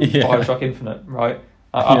Nightmare Alley, BioShock Infinite, right?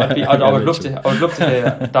 I would love to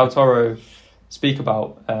hear Del Toro speak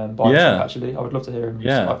about BioShock. Actually, I would love to hear him.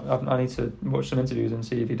 I need to watch some interviews and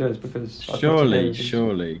see if he does, because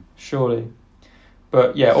surely.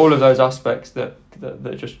 But all of those aspects that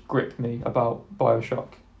just gripped me about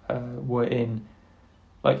BioShock were in.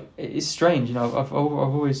 Like, it's strange, I've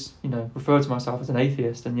always, referred to myself as an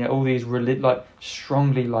atheist, and yet all these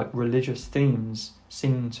strongly religious themes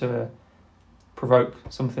seem to provoke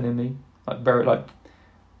something in me, like very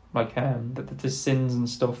the sins and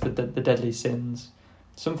stuff, the deadly sins.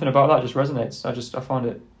 Something about that just resonates. I find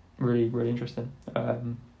it really, really interesting. I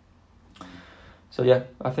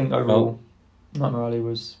think overall, Nightmare Alley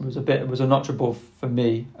was a notch above for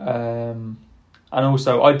me. And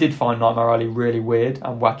also, I did find Nightmare Alley really weird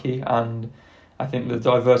and wacky, and I think the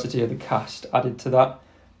diversity of the cast added to that.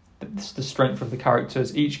 The strength of the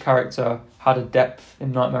characters. Each character had a depth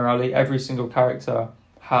in Nightmare Alley. Every single character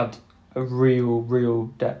had a real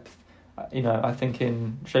depth. I think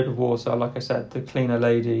in Shape of Water, like I said, the cleaner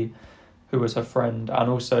lady who was her friend, and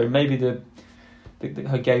also maybe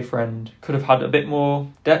her gay friend could have had a bit more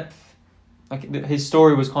depth. Like his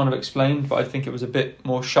story was kind of explained, but I think it was a bit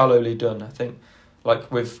more shallowly done. I think,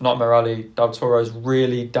 like with Nightmare Alley, Del Toro's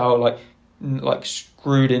really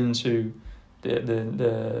screwed into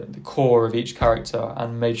the core of each character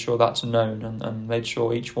and made sure that's known and made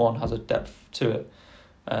sure each one has a depth to it.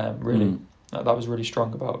 Really, that was really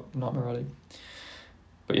strong about Nightmare Alley.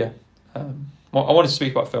 But yeah, well, I wanted to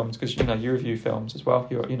speak about films because you review films as well.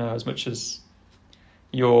 You're as much as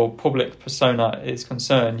your public persona is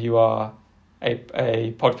concerned, you are a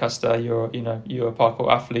podcaster. You're a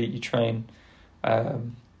parkour athlete. You train,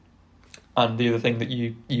 and the other thing that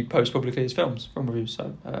you post publicly is film reviews.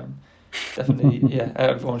 So definitely, yeah,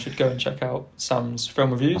 everyone should go and check out Sam's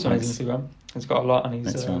film reviews on his Instagram. He's got a lot, and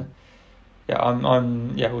he's I'm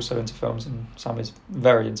also into films, and Sam is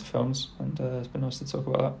very into films, and it's been nice to talk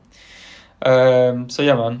about that. So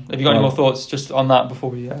yeah, man, have you got any more thoughts just on that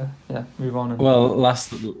before we move on?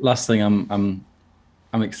 Last thing,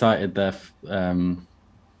 I'm excited there. I'm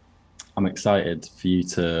excited for you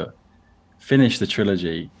to finish the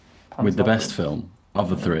trilogy with the best film of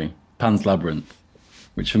the three, Pan's Labyrinth,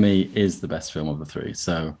 which for me is the best film of the three.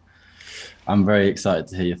 So I'm very excited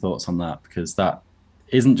to hear your thoughts on that, because that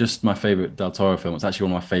isn't just my favorite Del Toro film. It's actually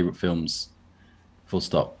one of my favorite films, full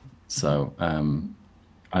stop. So I'm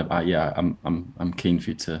keen for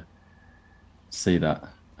you to see that.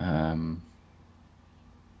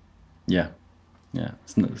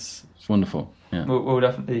 It's wonderful. Yeah, we'll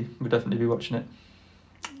definitely be watching it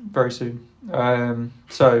very soon.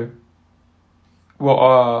 So what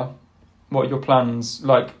are your plans?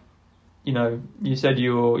 Like, you said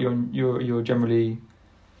you're generally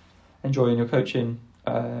enjoying your coaching.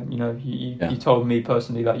 You told me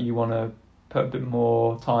personally that you want to put a bit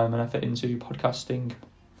more time and effort into podcasting.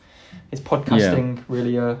 Is podcasting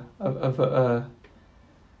really a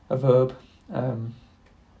verb?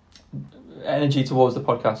 Energy towards the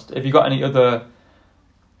podcast. Have you got any other?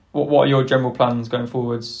 What are your general plans going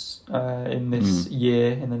forwards in this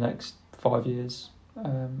year, in the next 5 years,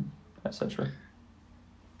 etc.?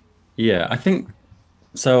 Yeah, I think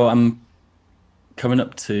so. I'm coming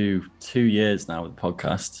up to 2 years now with the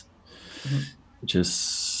podcast, which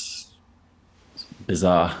is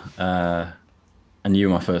bizarre. And you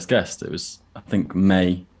were my first guest. It was, I think,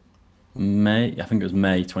 May. I think it was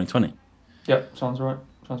May 2020. Yep, sounds right.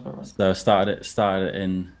 Sounds about right. So I started it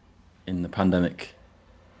in the pandemic,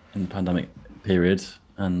 period,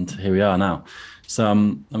 and here we are now. So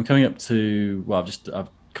I'm coming up to, I've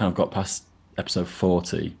kind of got past episode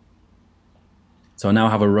 40. So I now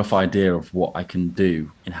have a rough idea of what I can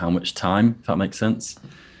do in how much time, if that makes sense.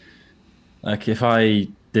 Like if I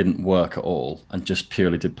didn't work at all and just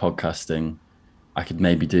purely did podcasting, I could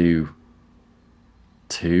maybe do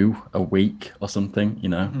 2 a week or something,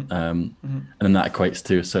 and then that equates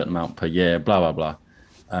to a certain amount per year, blah, blah, blah.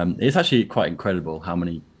 It's actually quite incredible how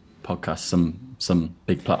many podcasts some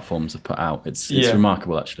big platforms have put out. It's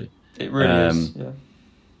remarkable, actually. It really is, yeah.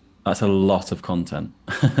 That's a lot of content.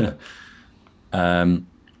 What I'm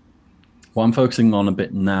focusing on a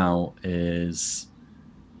bit now is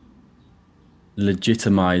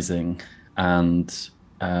legitimizing and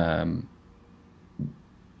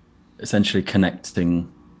essentially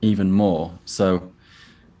connecting even more. So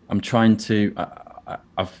I'm trying to,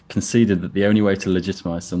 I've conceded that the only way to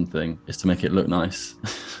legitimize something is to make it look nice.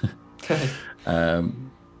 Okay.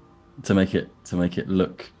 To make it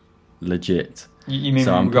look legit. You mean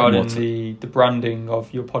regarding the branding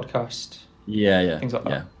of your podcast? Yeah. Things like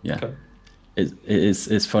that. Yeah. Okay.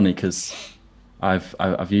 It's funny because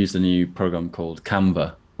I've used a new program called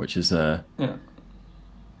Canva, which is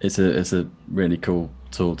it's a really cool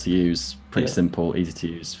tool to use, pretty simple, easy to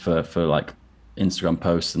use for like Instagram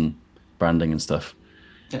posts and branding and stuff.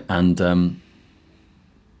 And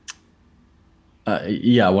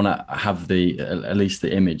I want to have at least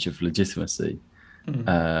the image of legitimacy.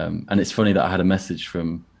 And it's funny that I had a message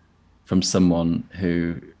from someone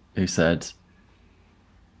who said,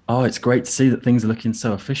 "Oh, it's great to see that things are looking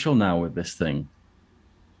so official now with this thing."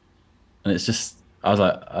 And it's just, I was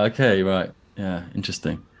like, okay, right, yeah,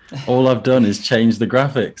 interesting. All I've done is change the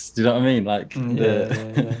graphics. Do you know what I mean? Like,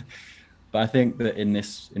 But I think that in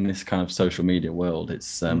this kind of social media world,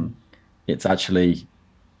 it's actually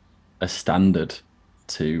a standard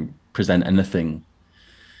to present anything.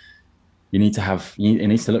 It needs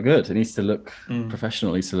to look good. It needs to look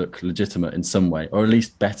professional. It needs to look legitimate in some way, or at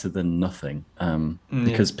least better than nothing.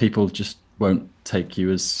 Because people just won't take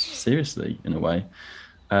you as seriously in a way.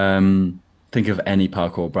 Think of any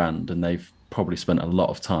parkour brand, and they've probably spent a lot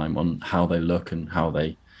of time on how they look and how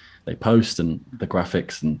they post and the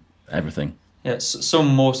graphics and everything. Yeah, some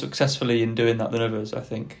more successfully in doing that than others, I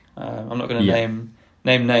think. I'm not going to Yeah.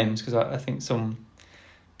 name names because I think some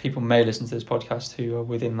people may listen to this podcast who are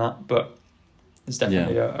within that, but there's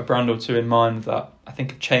definitely a brand or two in mind that I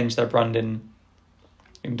think have changed their branding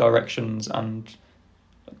in directions and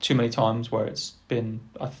too many times where it's been,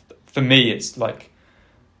 for me, it's like,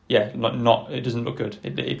 not it doesn't look good.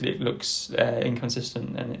 It looks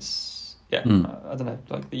inconsistent, and it's I don't know.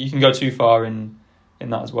 Like you can go too far in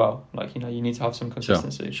that as well. Like you need to have some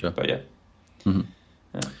consistency. Sure. But yeah. Mm-hmm.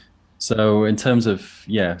 Yeah. So in terms of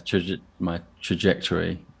my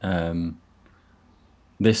trajectory,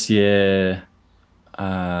 this year,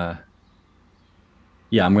 I'm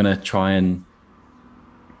going to try and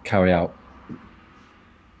carry out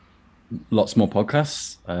lots more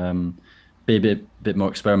podcasts. Be a bit more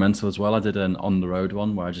experimental as well. I did an on the road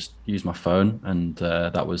one where I just used my phone, and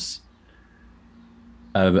that was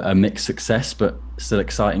a mixed success, but still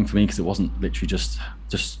exciting for me because it wasn't literally just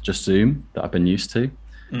Zoom that I've been used to.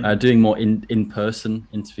 Doing more in-person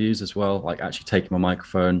interviews as well, like actually taking my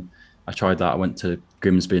microphone. I tried that. I went to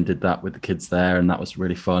Grimsby and did that with the kids there, and that was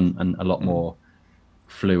really fun and a lot more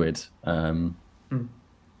fluid. So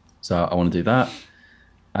I want to do that.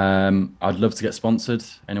 I'd love to get sponsored.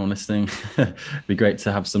 Anyone listening, it'd be great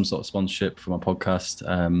to have some sort of sponsorship for my podcast,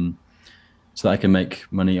 so that I can make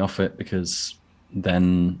money off it, because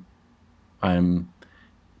then I'm,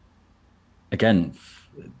 again,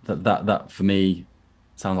 that for me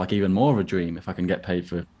sounds like even more of a dream. If I can get paid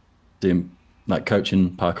for doing like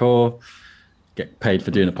coaching parkour, get paid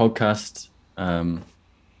for doing a podcast. I am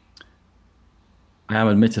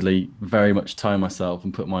admittedly very much tying myself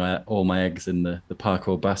and put all my eggs in the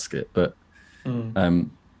parkour basket, but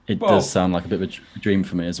it does sound like a bit of a dream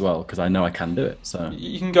for me as well, because I know I can do it. So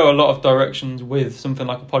you can go a lot of directions with something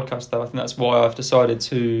like a podcast, though. I think that's why I've decided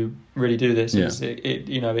to really do this. Is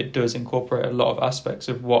it does incorporate a lot of aspects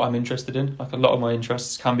of what I'm interested in. Like a lot of my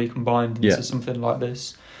interests can be combined into something like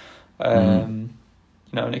this. And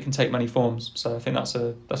it can take many forms. So I think that's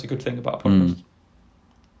a good thing about a podcast.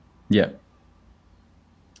 Yeah.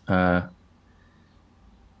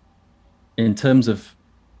 In terms of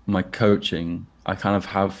my coaching, I kind of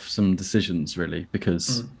have some decisions really,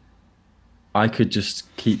 because I could just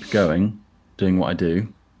keep going, doing what I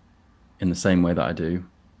do in the same way that I do.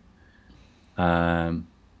 But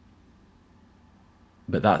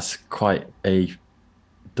that's quite a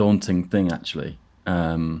daunting thing, actually.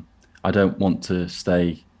 I don't want to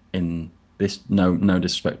stay in this, no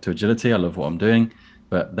disrespect to agility. I love what I'm doing,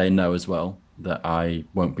 but they know as well that I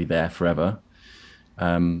won't be there forever.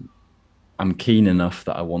 I'm keen enough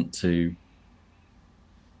that I want to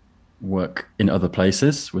work in other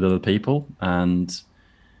places with other people, and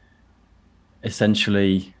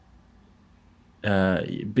essentially,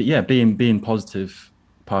 being positive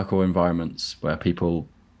parkour environments where people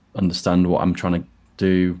understand what I'm trying to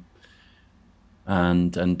do,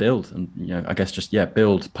 and build, and I guess just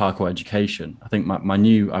build parkour education. I think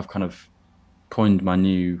I've kind of coined my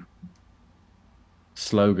new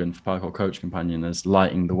slogan for Parkour Coach Companion as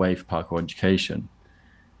lighting the way for parkour education.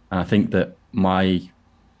 And I think that my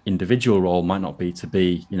individual role might not be to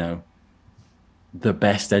be, the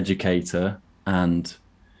best educator and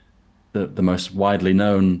the most widely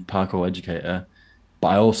known parkour educator, but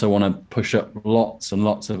I also want to push up lots and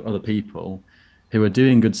lots of other people who are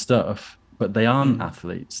doing good stuff, but they aren't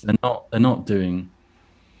athletes. They're not doing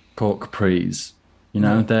cork prees.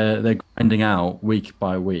 They're grinding out week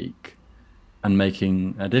by week and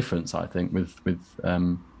making a difference, I think,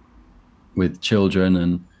 with children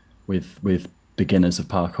and with beginners of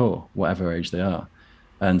parkour, whatever age they are.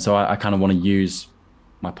 And so I kind of want to use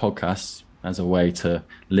my podcast as a way to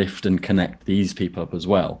lift and connect these people up as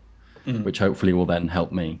well, which hopefully will then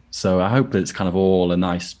help me. So I hope that it's kind of all a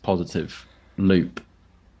nice positive loop.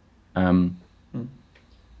 And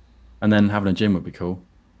then having a gym would be cool.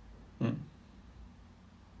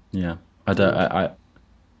 Yeah. I've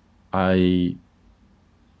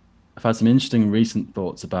had some interesting recent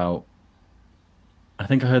thoughts about, I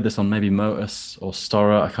think I heard this on maybe Motus or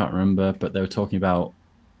Stora, I can't remember, but they were talking about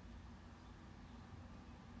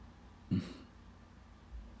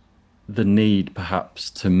the need perhaps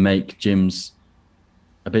to make gyms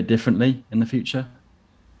a bit differently in the future.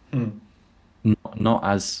 Not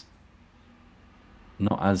as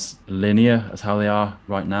linear as how they are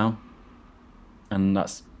right now. And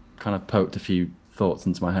that's kind of poked a few thoughts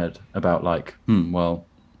into my head about like, well,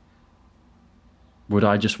 would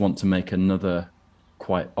I just want to make another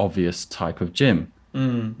quite obvious type of gym?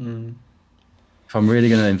 If I'm really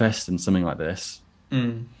going to invest in something like this,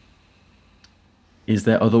 is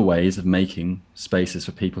there other ways of making spaces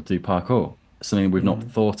for people to do parkour? Something we've not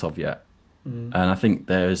Mm. thought of yet. Mm. And I think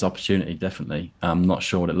there is opportunity, definitely. I'm not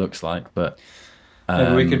sure what it looks like, but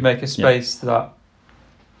Maybe we could make a yeah. space that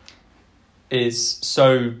is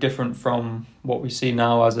so different from what we see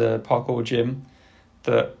now as a parkour gym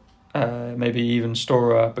that maybe even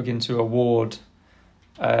Stora begin to award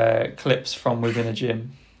clips from within a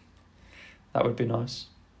gym. That would be nice.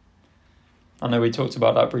 I know we talked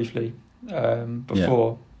about that briefly Yeah.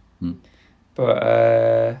 before, Mm.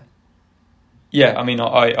 but yeah, I mean,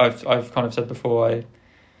 I've kind of said before,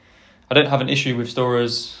 I don't have an issue with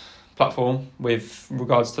Stora's platform with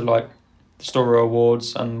regards to like the Stora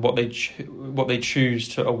awards and what they choose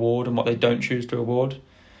to award and what they don't choose to award.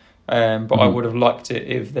 But I would have liked it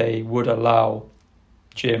if they would allow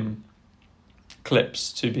gym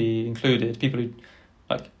clips to be included. People who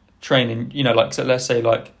like training, like, so let's say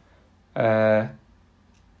like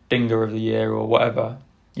Dinger of the Year or whatever,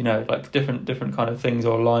 like different kind of things,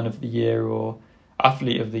 or Line of the Year or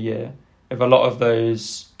Athlete of the Year. If a lot of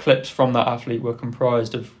those clips from that athlete were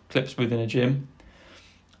comprised of clips within a gym,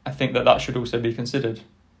 I think that should also be considered.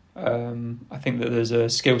 I think that there's a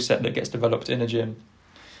skill set that gets developed in a gym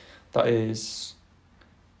that is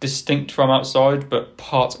distinct from outside, but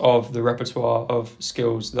part of the repertoire of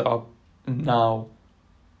skills that are now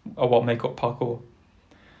are what make up parkour.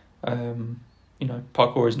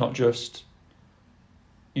 Parkour is not just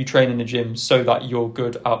you train in the gym so that you're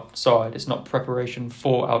good outside. It's not preparation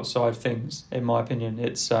for outside things, in my opinion.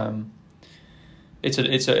 It's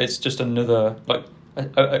just another like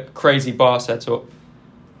a crazy bar setup.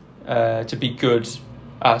 To be good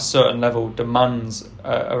at a certain level demands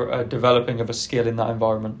a developing of a skill in that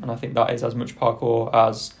environment, and I think that is as much parkour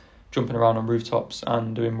as jumping around on rooftops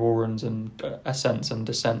and doing wall runs and ascents and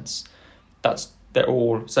descents. They're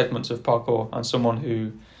all segments of parkour, and someone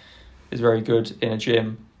who is very good in a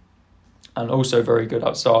gym and also very good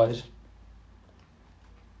outside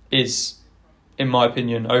is, in my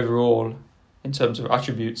opinion, overall in terms of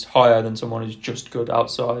attributes higher than someone who's just good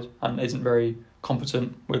outside and isn't very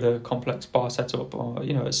competent with a complex bar setup, or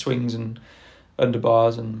at swings and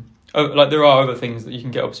underbars, and like there are other things that you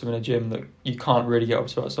can get up to in a gym that you can't really get up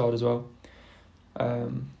to outside as well.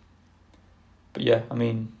 But yeah, I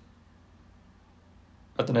mean,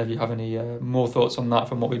 I don't know if you have any more thoughts on that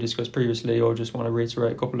from what we discussed previously, or just want to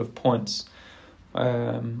reiterate a couple of points.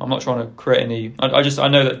 I'm not trying to create any. I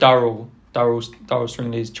know that Daryl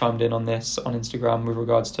Stringley's chimed in on this on Instagram with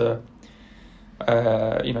regards to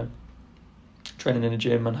training in a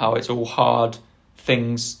gym and how it's all hard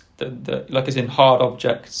things that like as in hard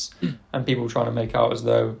objects, and people trying to make out as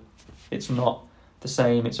though it's not the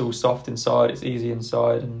same. It's all soft inside. It's easy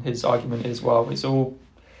inside. And his argument is, well, it's all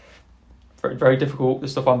very, very difficult, the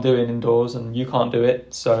stuff I'm doing indoors, and you can't do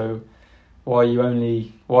it. So why are you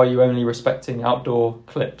only respecting outdoor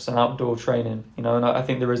clips and outdoor training? And I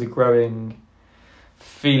think there is a growing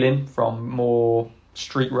feeling from more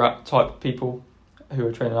street rat type people who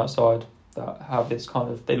are training outside that have this kind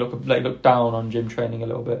of they look down on gym training a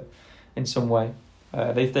little bit in some way.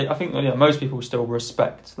 I think most people still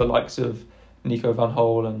respect the likes of Nico van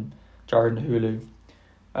Hol and Jared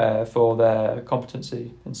Hulu for their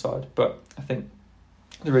competency inside, but I think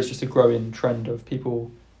there is just a growing trend of people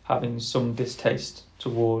having some distaste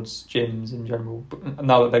towards gyms in general, but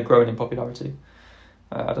now that they're growing in popularity.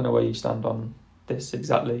 I don't know where you stand on this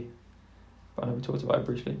exactly, but I know we talked about it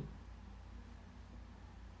briefly.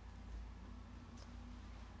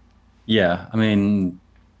 Yeah, I mean,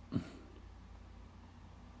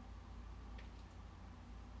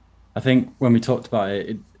 I think when we talked about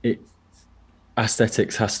it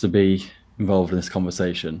aesthetics has to be involved in this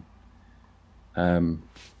conversation.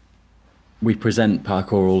 We present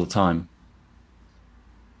parkour all the time.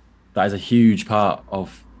 That is a huge part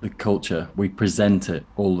of the culture. We present it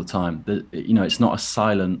all the time. It's not a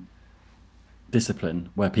silent discipline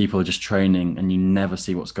where people are just training and you never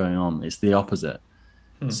see what's going on. It's the opposite.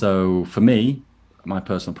 So for me, my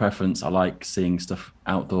personal preference, I like seeing stuff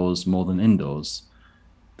outdoors more than indoors.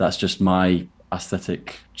 That's just my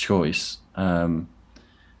aesthetic choice. But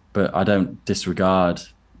I don't disregard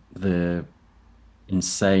the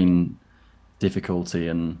insane difficulty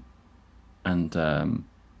and of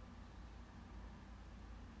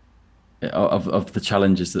the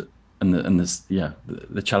challenges that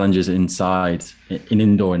the challenges inside in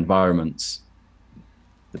indoor environments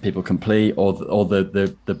that people complete, or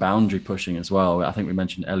the boundary pushing as well. I think we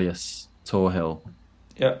mentioned Elias Torhill.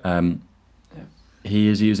 Yeah. He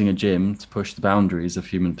is using a gym to push the boundaries of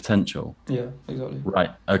human potential. Yeah, exactly.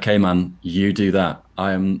 Right. Okay, man, you do that.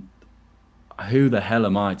 Who the hell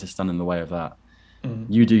am I to stand in the way of that?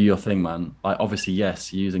 You do your thing, man. Like, obviously,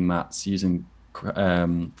 yes, using mats, using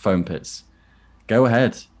foam pits. Go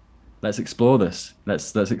ahead. Let's explore this.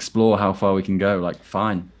 Let's explore how far we can go. Like,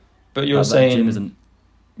 fine. But you're That gym saying isn't.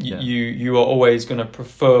 Yeah. you are always going to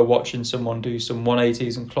prefer watching someone do some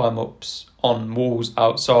 180s and climb ups on walls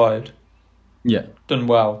outside Yeah. done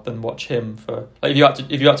well than watch him for like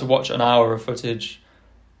if you had to watch an hour of footage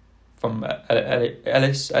from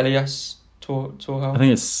Elias I Torhal.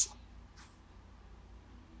 think it's.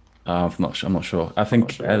 I'm not sure. I'm not sure. I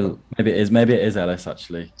think Sure. maybe it is. Maybe it is Ellis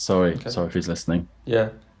actually. Okay. Sorry if he's listening. Yeah.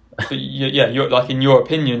 But yeah, you're like in your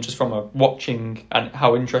opinion, just from a watching and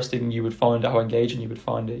how interesting you would find it, how engaging you would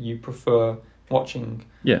find it, you prefer watching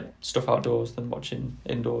Yeah. stuff outdoors than watching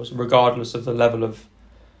indoors, regardless of the level of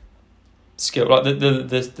skill. Like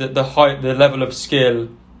the height, the level of skill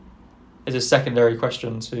is a secondary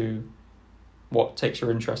question to what takes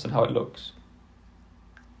your interest and how it looks.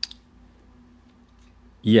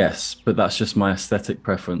 Yes, but that's just my aesthetic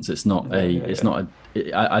preference. It's not a. It's not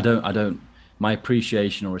a. I don't. My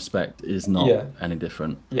appreciation or respect is not Yeah, any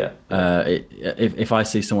different. yeah, yeah, If I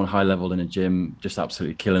see someone high level in a gym just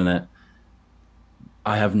absolutely killing it,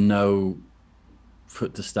 I have no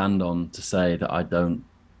foot to stand on to say that I don't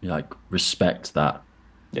like respect that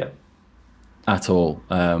yeah, at all.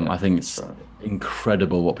 yeah. I think it's Right.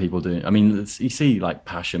 incredible what people do. I mean, you see like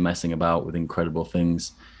Pasha messing about with incredible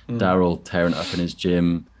things, Mm. Daryl tearing it up in his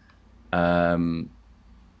gym. Um,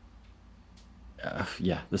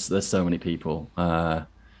 yeah, there's so many people. But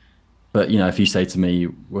if you say to me,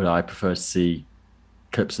 would I prefer to see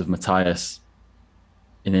clips of Matthias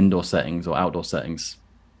in indoor settings or outdoor settings?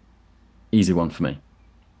 Easy one for me.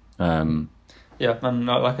 Yeah, and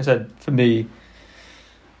like I said, for me,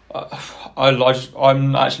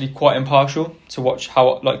 I'm actually quite impartial to watch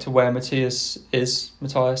how like to where Matthias.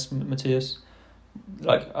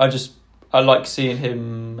 Like I like seeing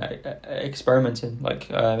him experimenting. Like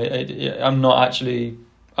I'm not actually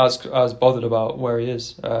as bothered about where he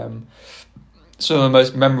is. Some of the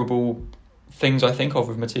most memorable things I think of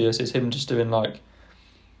with Matthias is him just doing like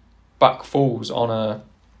back falls on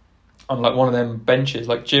like one of them benches,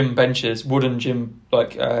 like gym benches, wooden gym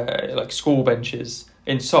like school benches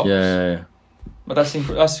in socks. Yeah. But that's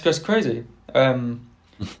just crazy. And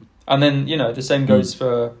then the same goes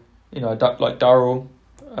for like Daryl.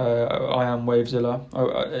 I am Wavezilla.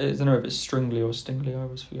 I don't know if it's Stringley or Stingley. I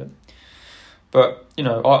always forget. But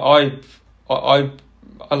I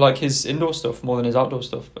like his indoor stuff more than his outdoor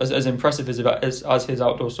stuff. As impressive as his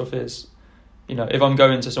outdoor stuff is, if I'm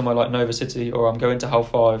going to somewhere like Nova City or I'm going to Hal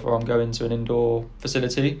 5 or I'm going to an indoor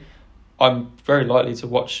facility, I'm very likely to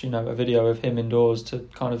watch a video of him indoors to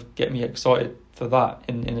kind of get me excited for that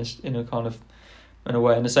in a kind of in a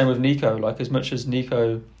way. And the same with Nico. Like as much as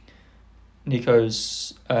Nico's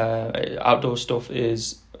outdoor stuff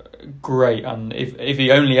is great, and if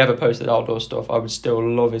he only ever posted outdoor stuff, I would still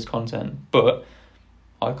love his content. But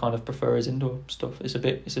I kind of prefer his indoor stuff. It's a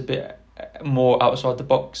bit more outside the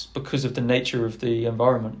box because of the nature of the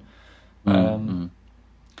environment.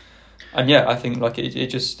 And yeah, I think like it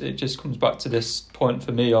just comes back to this point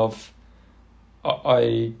for me of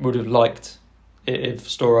I would have liked it if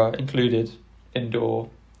Stora included indoor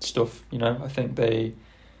stuff. I think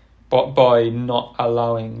but by not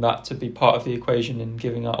allowing that to be part of the equation in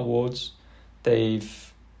giving out awards,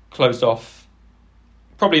 they've closed off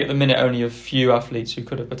probably at the minute only a few athletes who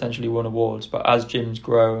could have potentially won awards. But as gyms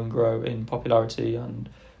grow and grow in popularity and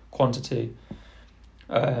quantity,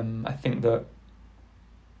 I think that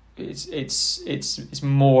it's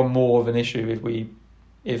more and more of an issue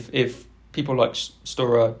if people like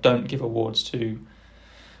Stora don't give awards to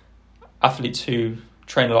athletes who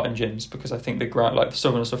train a lot in gyms, because I think the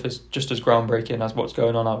Southern stuff is just as groundbreaking as what's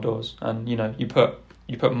going on outdoors. And you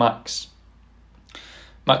put Max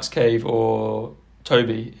Cave or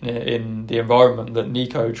Toby in the environment that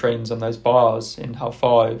Nico trains on those bars in Hal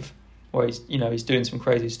 5, where he's doing some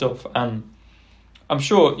crazy stuff, and I'm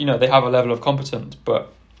sure they have a level of competence,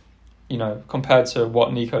 but compared to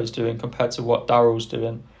what Nico's doing, compared to what Daryl's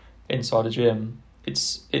doing inside a gym,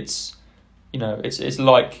 it's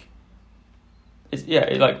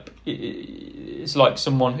like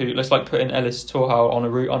someone who, let's like putting Ellis Torhau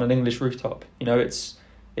on an English rooftop. It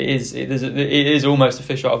is almost a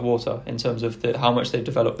fish out of water in terms of how much they've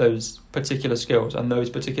developed those particular skills, and those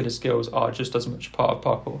particular skills are just as much part of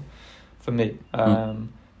parkour for me.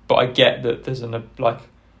 But I get that there's an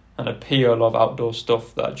appeal of outdoor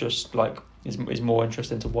stuff that just like is more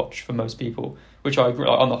interesting to watch for most people, which I agree.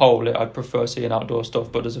 On the whole, I prefer seeing outdoor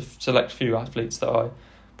stuff, but there's a select few athletes that I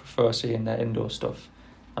prefer seeing their indoor stuff,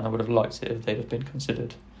 and I would have liked it if they'd have been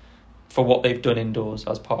considered for what they've done indoors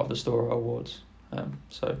as part of the Stora Awards.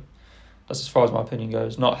 So that's as far as my opinion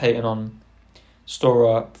goes. Not hating on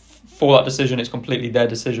Storer for that decision. It's completely their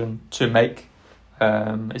decision to make.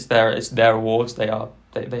 It's their awards. They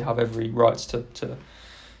have every right to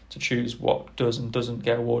choose what does and doesn't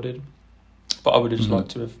get awarded. But I would have just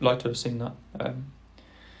liked to have seen that.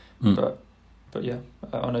 But yeah,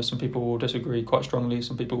 I know some people will disagree quite strongly.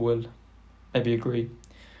 Some people will maybe agree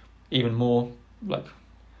even more, like,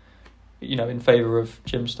 in favour of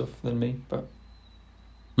gym stuff than me. But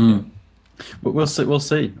But we'll see. We'll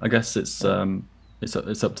see. I guess it's up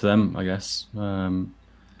to them. I guess we'll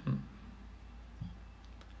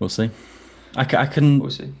see. We'll see. I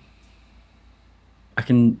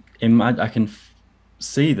can imagine. I can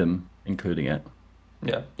see them including it.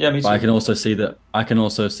 Yeah, me too. But I can also see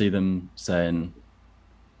them saying,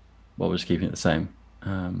 "Well, we're just keeping it the same."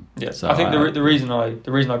 So I think the reason I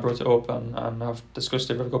brought it up and I've discussed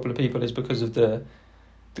it with a couple of people is because of the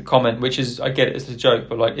comment, which is, I get it, it's a joke,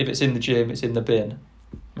 but like, if it's in the gym, it's in the bin,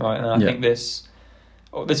 right? And I think it's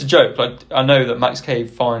a joke. Like, I know that Max Cave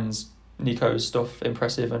finds Nico's stuff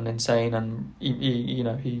impressive and insane, and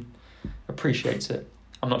he appreciates it.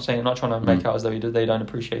 I'm not trying to make out as though they don't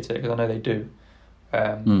appreciate it, because I know they do.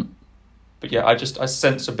 But yeah, I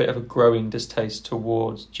sense a bit of a growing distaste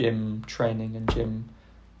towards gym training and gym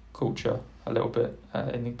culture a little bit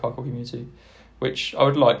in the parkour community, which I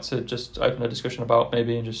would like to just open a discussion about,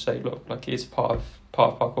 maybe, and just say, look, like, it's part of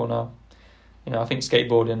parkour now. I think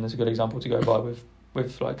skateboarding is a good example to go by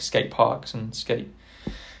with like skate parks and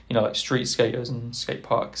like street skaters and skate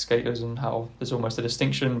park skaters, and how there's almost a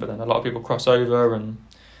distinction, but then a lot of people cross over, and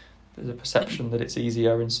there's a perception that it's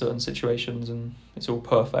easier in certain situations and it's all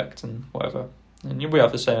perfect and whatever. And we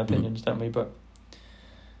have the same opinions, don't we? But,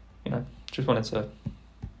 just wanted to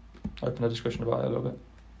open a discussion about it a little bit.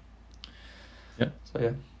 Yeah. So,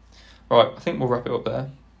 yeah. All right, I think we'll wrap it up there.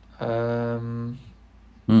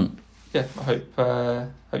 Yeah, I hope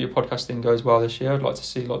your podcasting goes well this year. I'd like to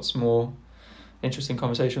see lots more interesting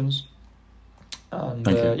conversations. And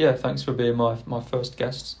thanks for being my first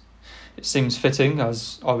guest. It seems fitting,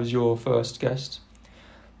 as I was your first guest.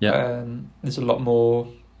 Yeah. There's a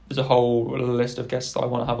whole list of guests that I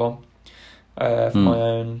want to have on for my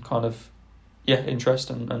own kind of interest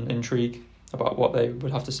and intrigue about what they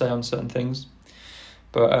would have to say on certain things.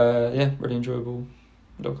 But really enjoyable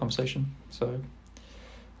little conversation. So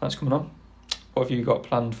thanks for coming on. What have you got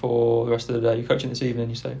planned for the rest of the day? You're coaching this evening,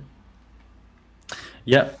 you say?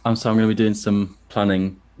 Yeah, I'm going to be doing some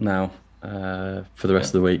planning now for the rest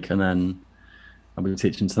of the week, and then I'll be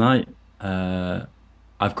teaching tonight.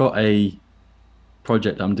 I've got a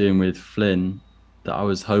project I'm doing with Flynn that I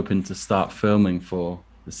was hoping to start filming for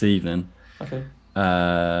this evening. Okay.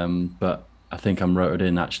 But I think I'm rotated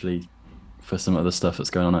in actually for some other stuff that's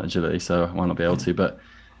going on at Agility, so I might not be able to. But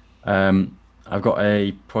I've got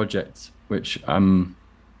a project which I'm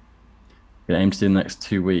going to aim to do in the next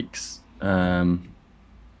 2 weeks,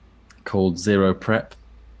 called Zero Prep.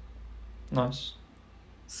 Nice.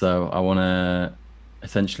 So I want to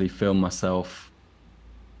essentially film myself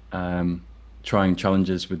trying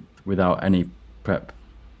challenges without any prep,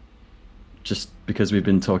 just because we've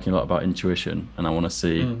been talking a lot about intuition, and I want to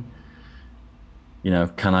see,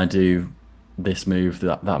 can I do this move,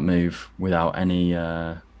 that move without any,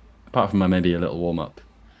 apart from maybe a little warm up.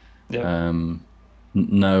 Yeah.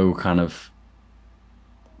 No kind of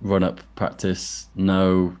run up practice,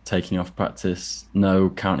 no taking off practice, no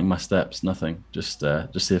counting my steps, nothing. Just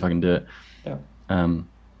see if I can do it. Yeah.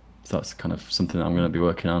 So that's kind of something that I'm going to be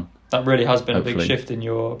working on. That really has been hopefully. A big shift in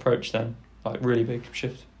your approach then, like really big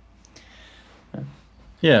shift.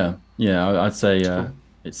 Yeah. I'd say cool.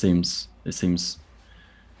 it seems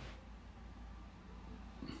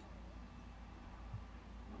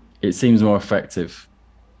more effective.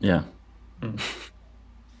 Yeah.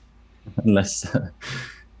 Less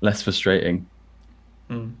frustrating.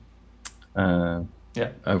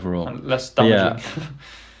 Overall. And less damaging.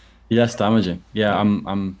 Less damaging. Yeah,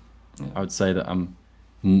 I would say that I'm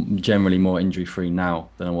generally more injury free now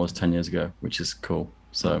than I was 10 years ago, which is cool.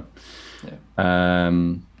 So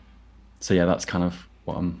that's kind of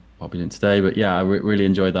what I'll be doing today. But yeah, I really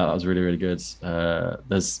enjoyed that. That was really, really good. I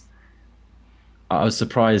was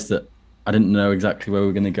surprised that I didn't know exactly where we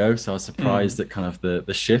were going to go, so I was surprised at kind of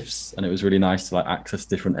the shifts, and it was really nice to like access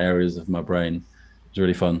different areas of my brain. It was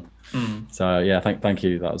really fun. So yeah, thank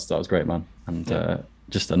you. That was great, man. And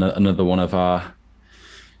just another one of our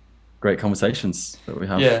great conversations that we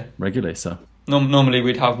have regularly. So normally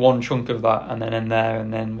we'd have one chunk of that, and then in there,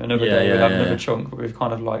 and then another day we'd have another chunk. But we've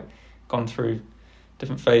kind of like gone through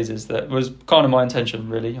different phases. That was kind of my intention,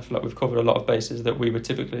 really. I feel like we've covered a lot of bases that we would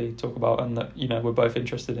typically talk about, and that we're both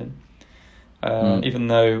interested in. Even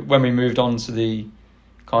though when we moved on to the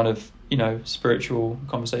kind of, spiritual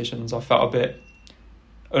conversations, I felt a bit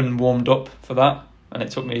unwarmed up for that, and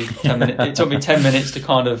it took me 10 minutes. It took me 10 minutes to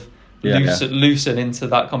kind of loosen into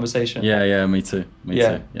that conversation. Yeah, me too.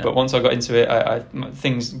 Yeah. But once I got into it,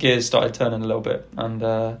 gears started turning a little bit,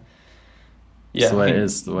 and it's the way it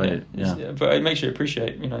is. But it makes you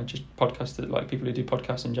appreciate, just podcasters, like people who do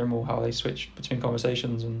podcasts in general, how they switch between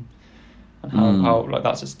conversations and how like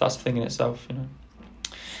that's a thing in itself,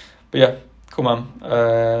 But yeah, cool, man.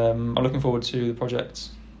 I'm looking forward to the project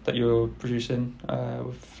that you're producing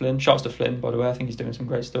with Flynn. Shouts to Flynn, by the way. I think he's doing some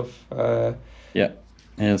great stuff. Yeah,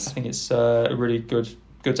 he is. I think it's really good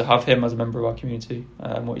to have him as a member of our community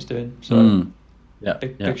and what he's doing. So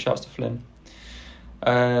big shouts to Flynn.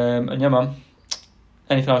 And yeah, man.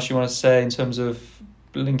 Anything else you want to say in terms of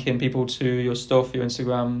linking people to your stuff, your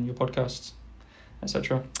Instagram, your podcasts,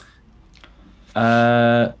 etc.?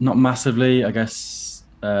 Not massively, I guess.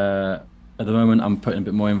 At the moment, I'm putting a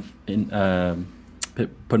bit more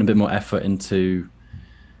putting a bit more effort into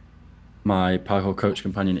my Parkour Coach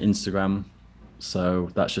Companion Instagram. So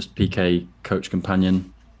that's just PK Coach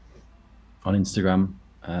Companion on Instagram.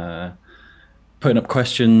 Putting up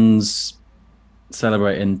questions,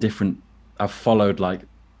 celebrating different. I've followed like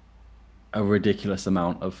a ridiculous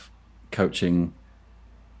amount of coaching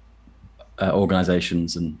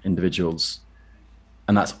organizations and individuals,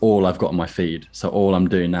 and that's all I've got on my feed. So all I'm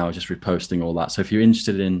doing now is just reposting all that. So if you're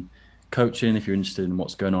interested in coaching, if you're interested in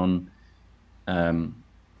what's going on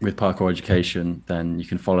with parkour education, then you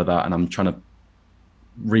can follow that. And I'm trying to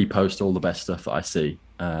repost all the best stuff that I see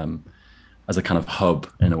as a kind of hub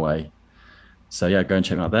in a way. So yeah, go and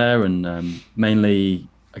check me out there. And mainly,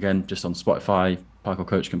 again, just on Spotify, Parkour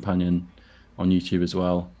Coach Companion, on YouTube as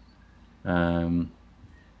well. You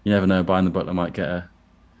never know, Behind the Butler might get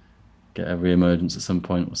a re-emergence at some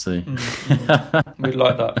point. We'll see. We'd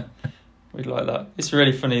like that. It's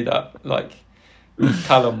really funny that like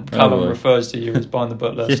Callum refers to you as Behind the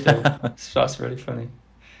Butler still. That's really funny.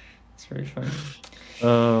 It's really funny.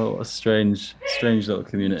 Oh, what a strange little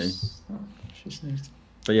community.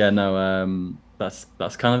 But yeah, no, that's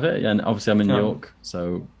kind of it. Yeah, and obviously I'm in York,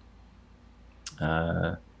 so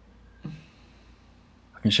I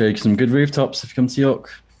can show you some good rooftops if you come to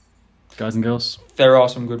York, guys and girls. There are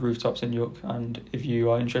some good rooftops in York, and if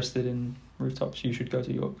you are interested in rooftops, you should go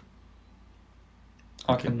to York.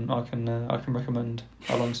 Okay. I can recommend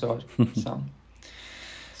alongside Sam.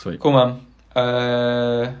 Sweet. Cool, man.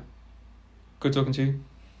 Good talking to you.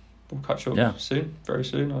 We'll catch up soon, very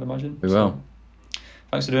soon, I'd imagine. We will.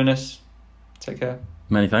 Thanks for doing this. Take care.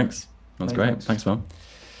 Many thanks. That's great. Thanks, man.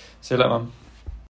 See you later, man.